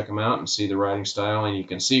those and check them out and see the writing style, and you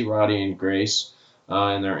can see Roddy and Grace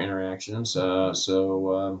in their interactions. Somebody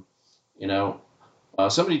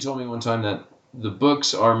told me one time that the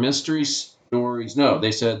books are mystery stories. No,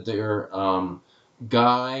 they said they're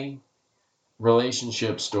guy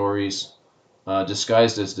relationship stories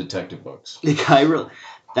disguised as detective books.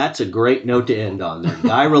 That's a great note to end on there.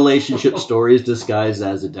 Guy relationship stories disguised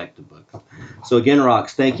as detective books. So again,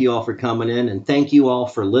 Rocks, thank you all for coming in, and thank you all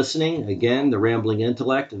for listening. Again, The Rambling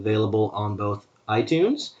Intellect, available on both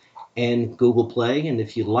iTunes and Google Play. And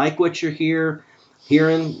if you like what you're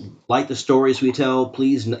hearing, like the stories we tell,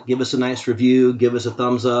 please give us a nice review, give us a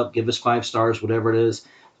thumbs up, give us 5 stars, whatever it is.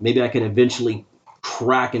 Maybe I can eventually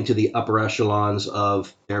crack into the upper echelons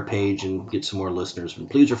of their page and get some more listeners. And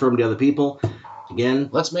please refer them to other people. Again,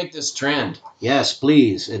 let's make this trend. Yes,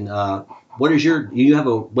 please. And what is you have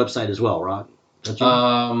a website as well, Rock?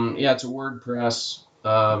 Yeah, it's a WordPress.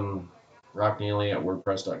 Rock Nelly at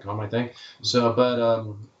WordPress.com, I think.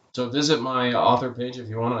 So, so visit my author page if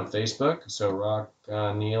you want on Facebook. So Rock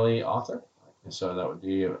Nelly author. So that would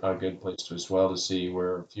be a good place to as well to see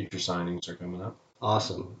where future signings are coming up.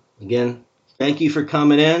 Awesome. Again, thank you for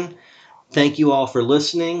coming in. Thank you all for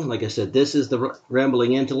listening. Like I said, this is the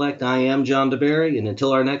Rambling Intellect. I am John DeBerry, and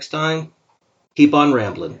until our next time, keep on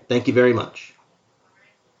rambling. Thank you very much.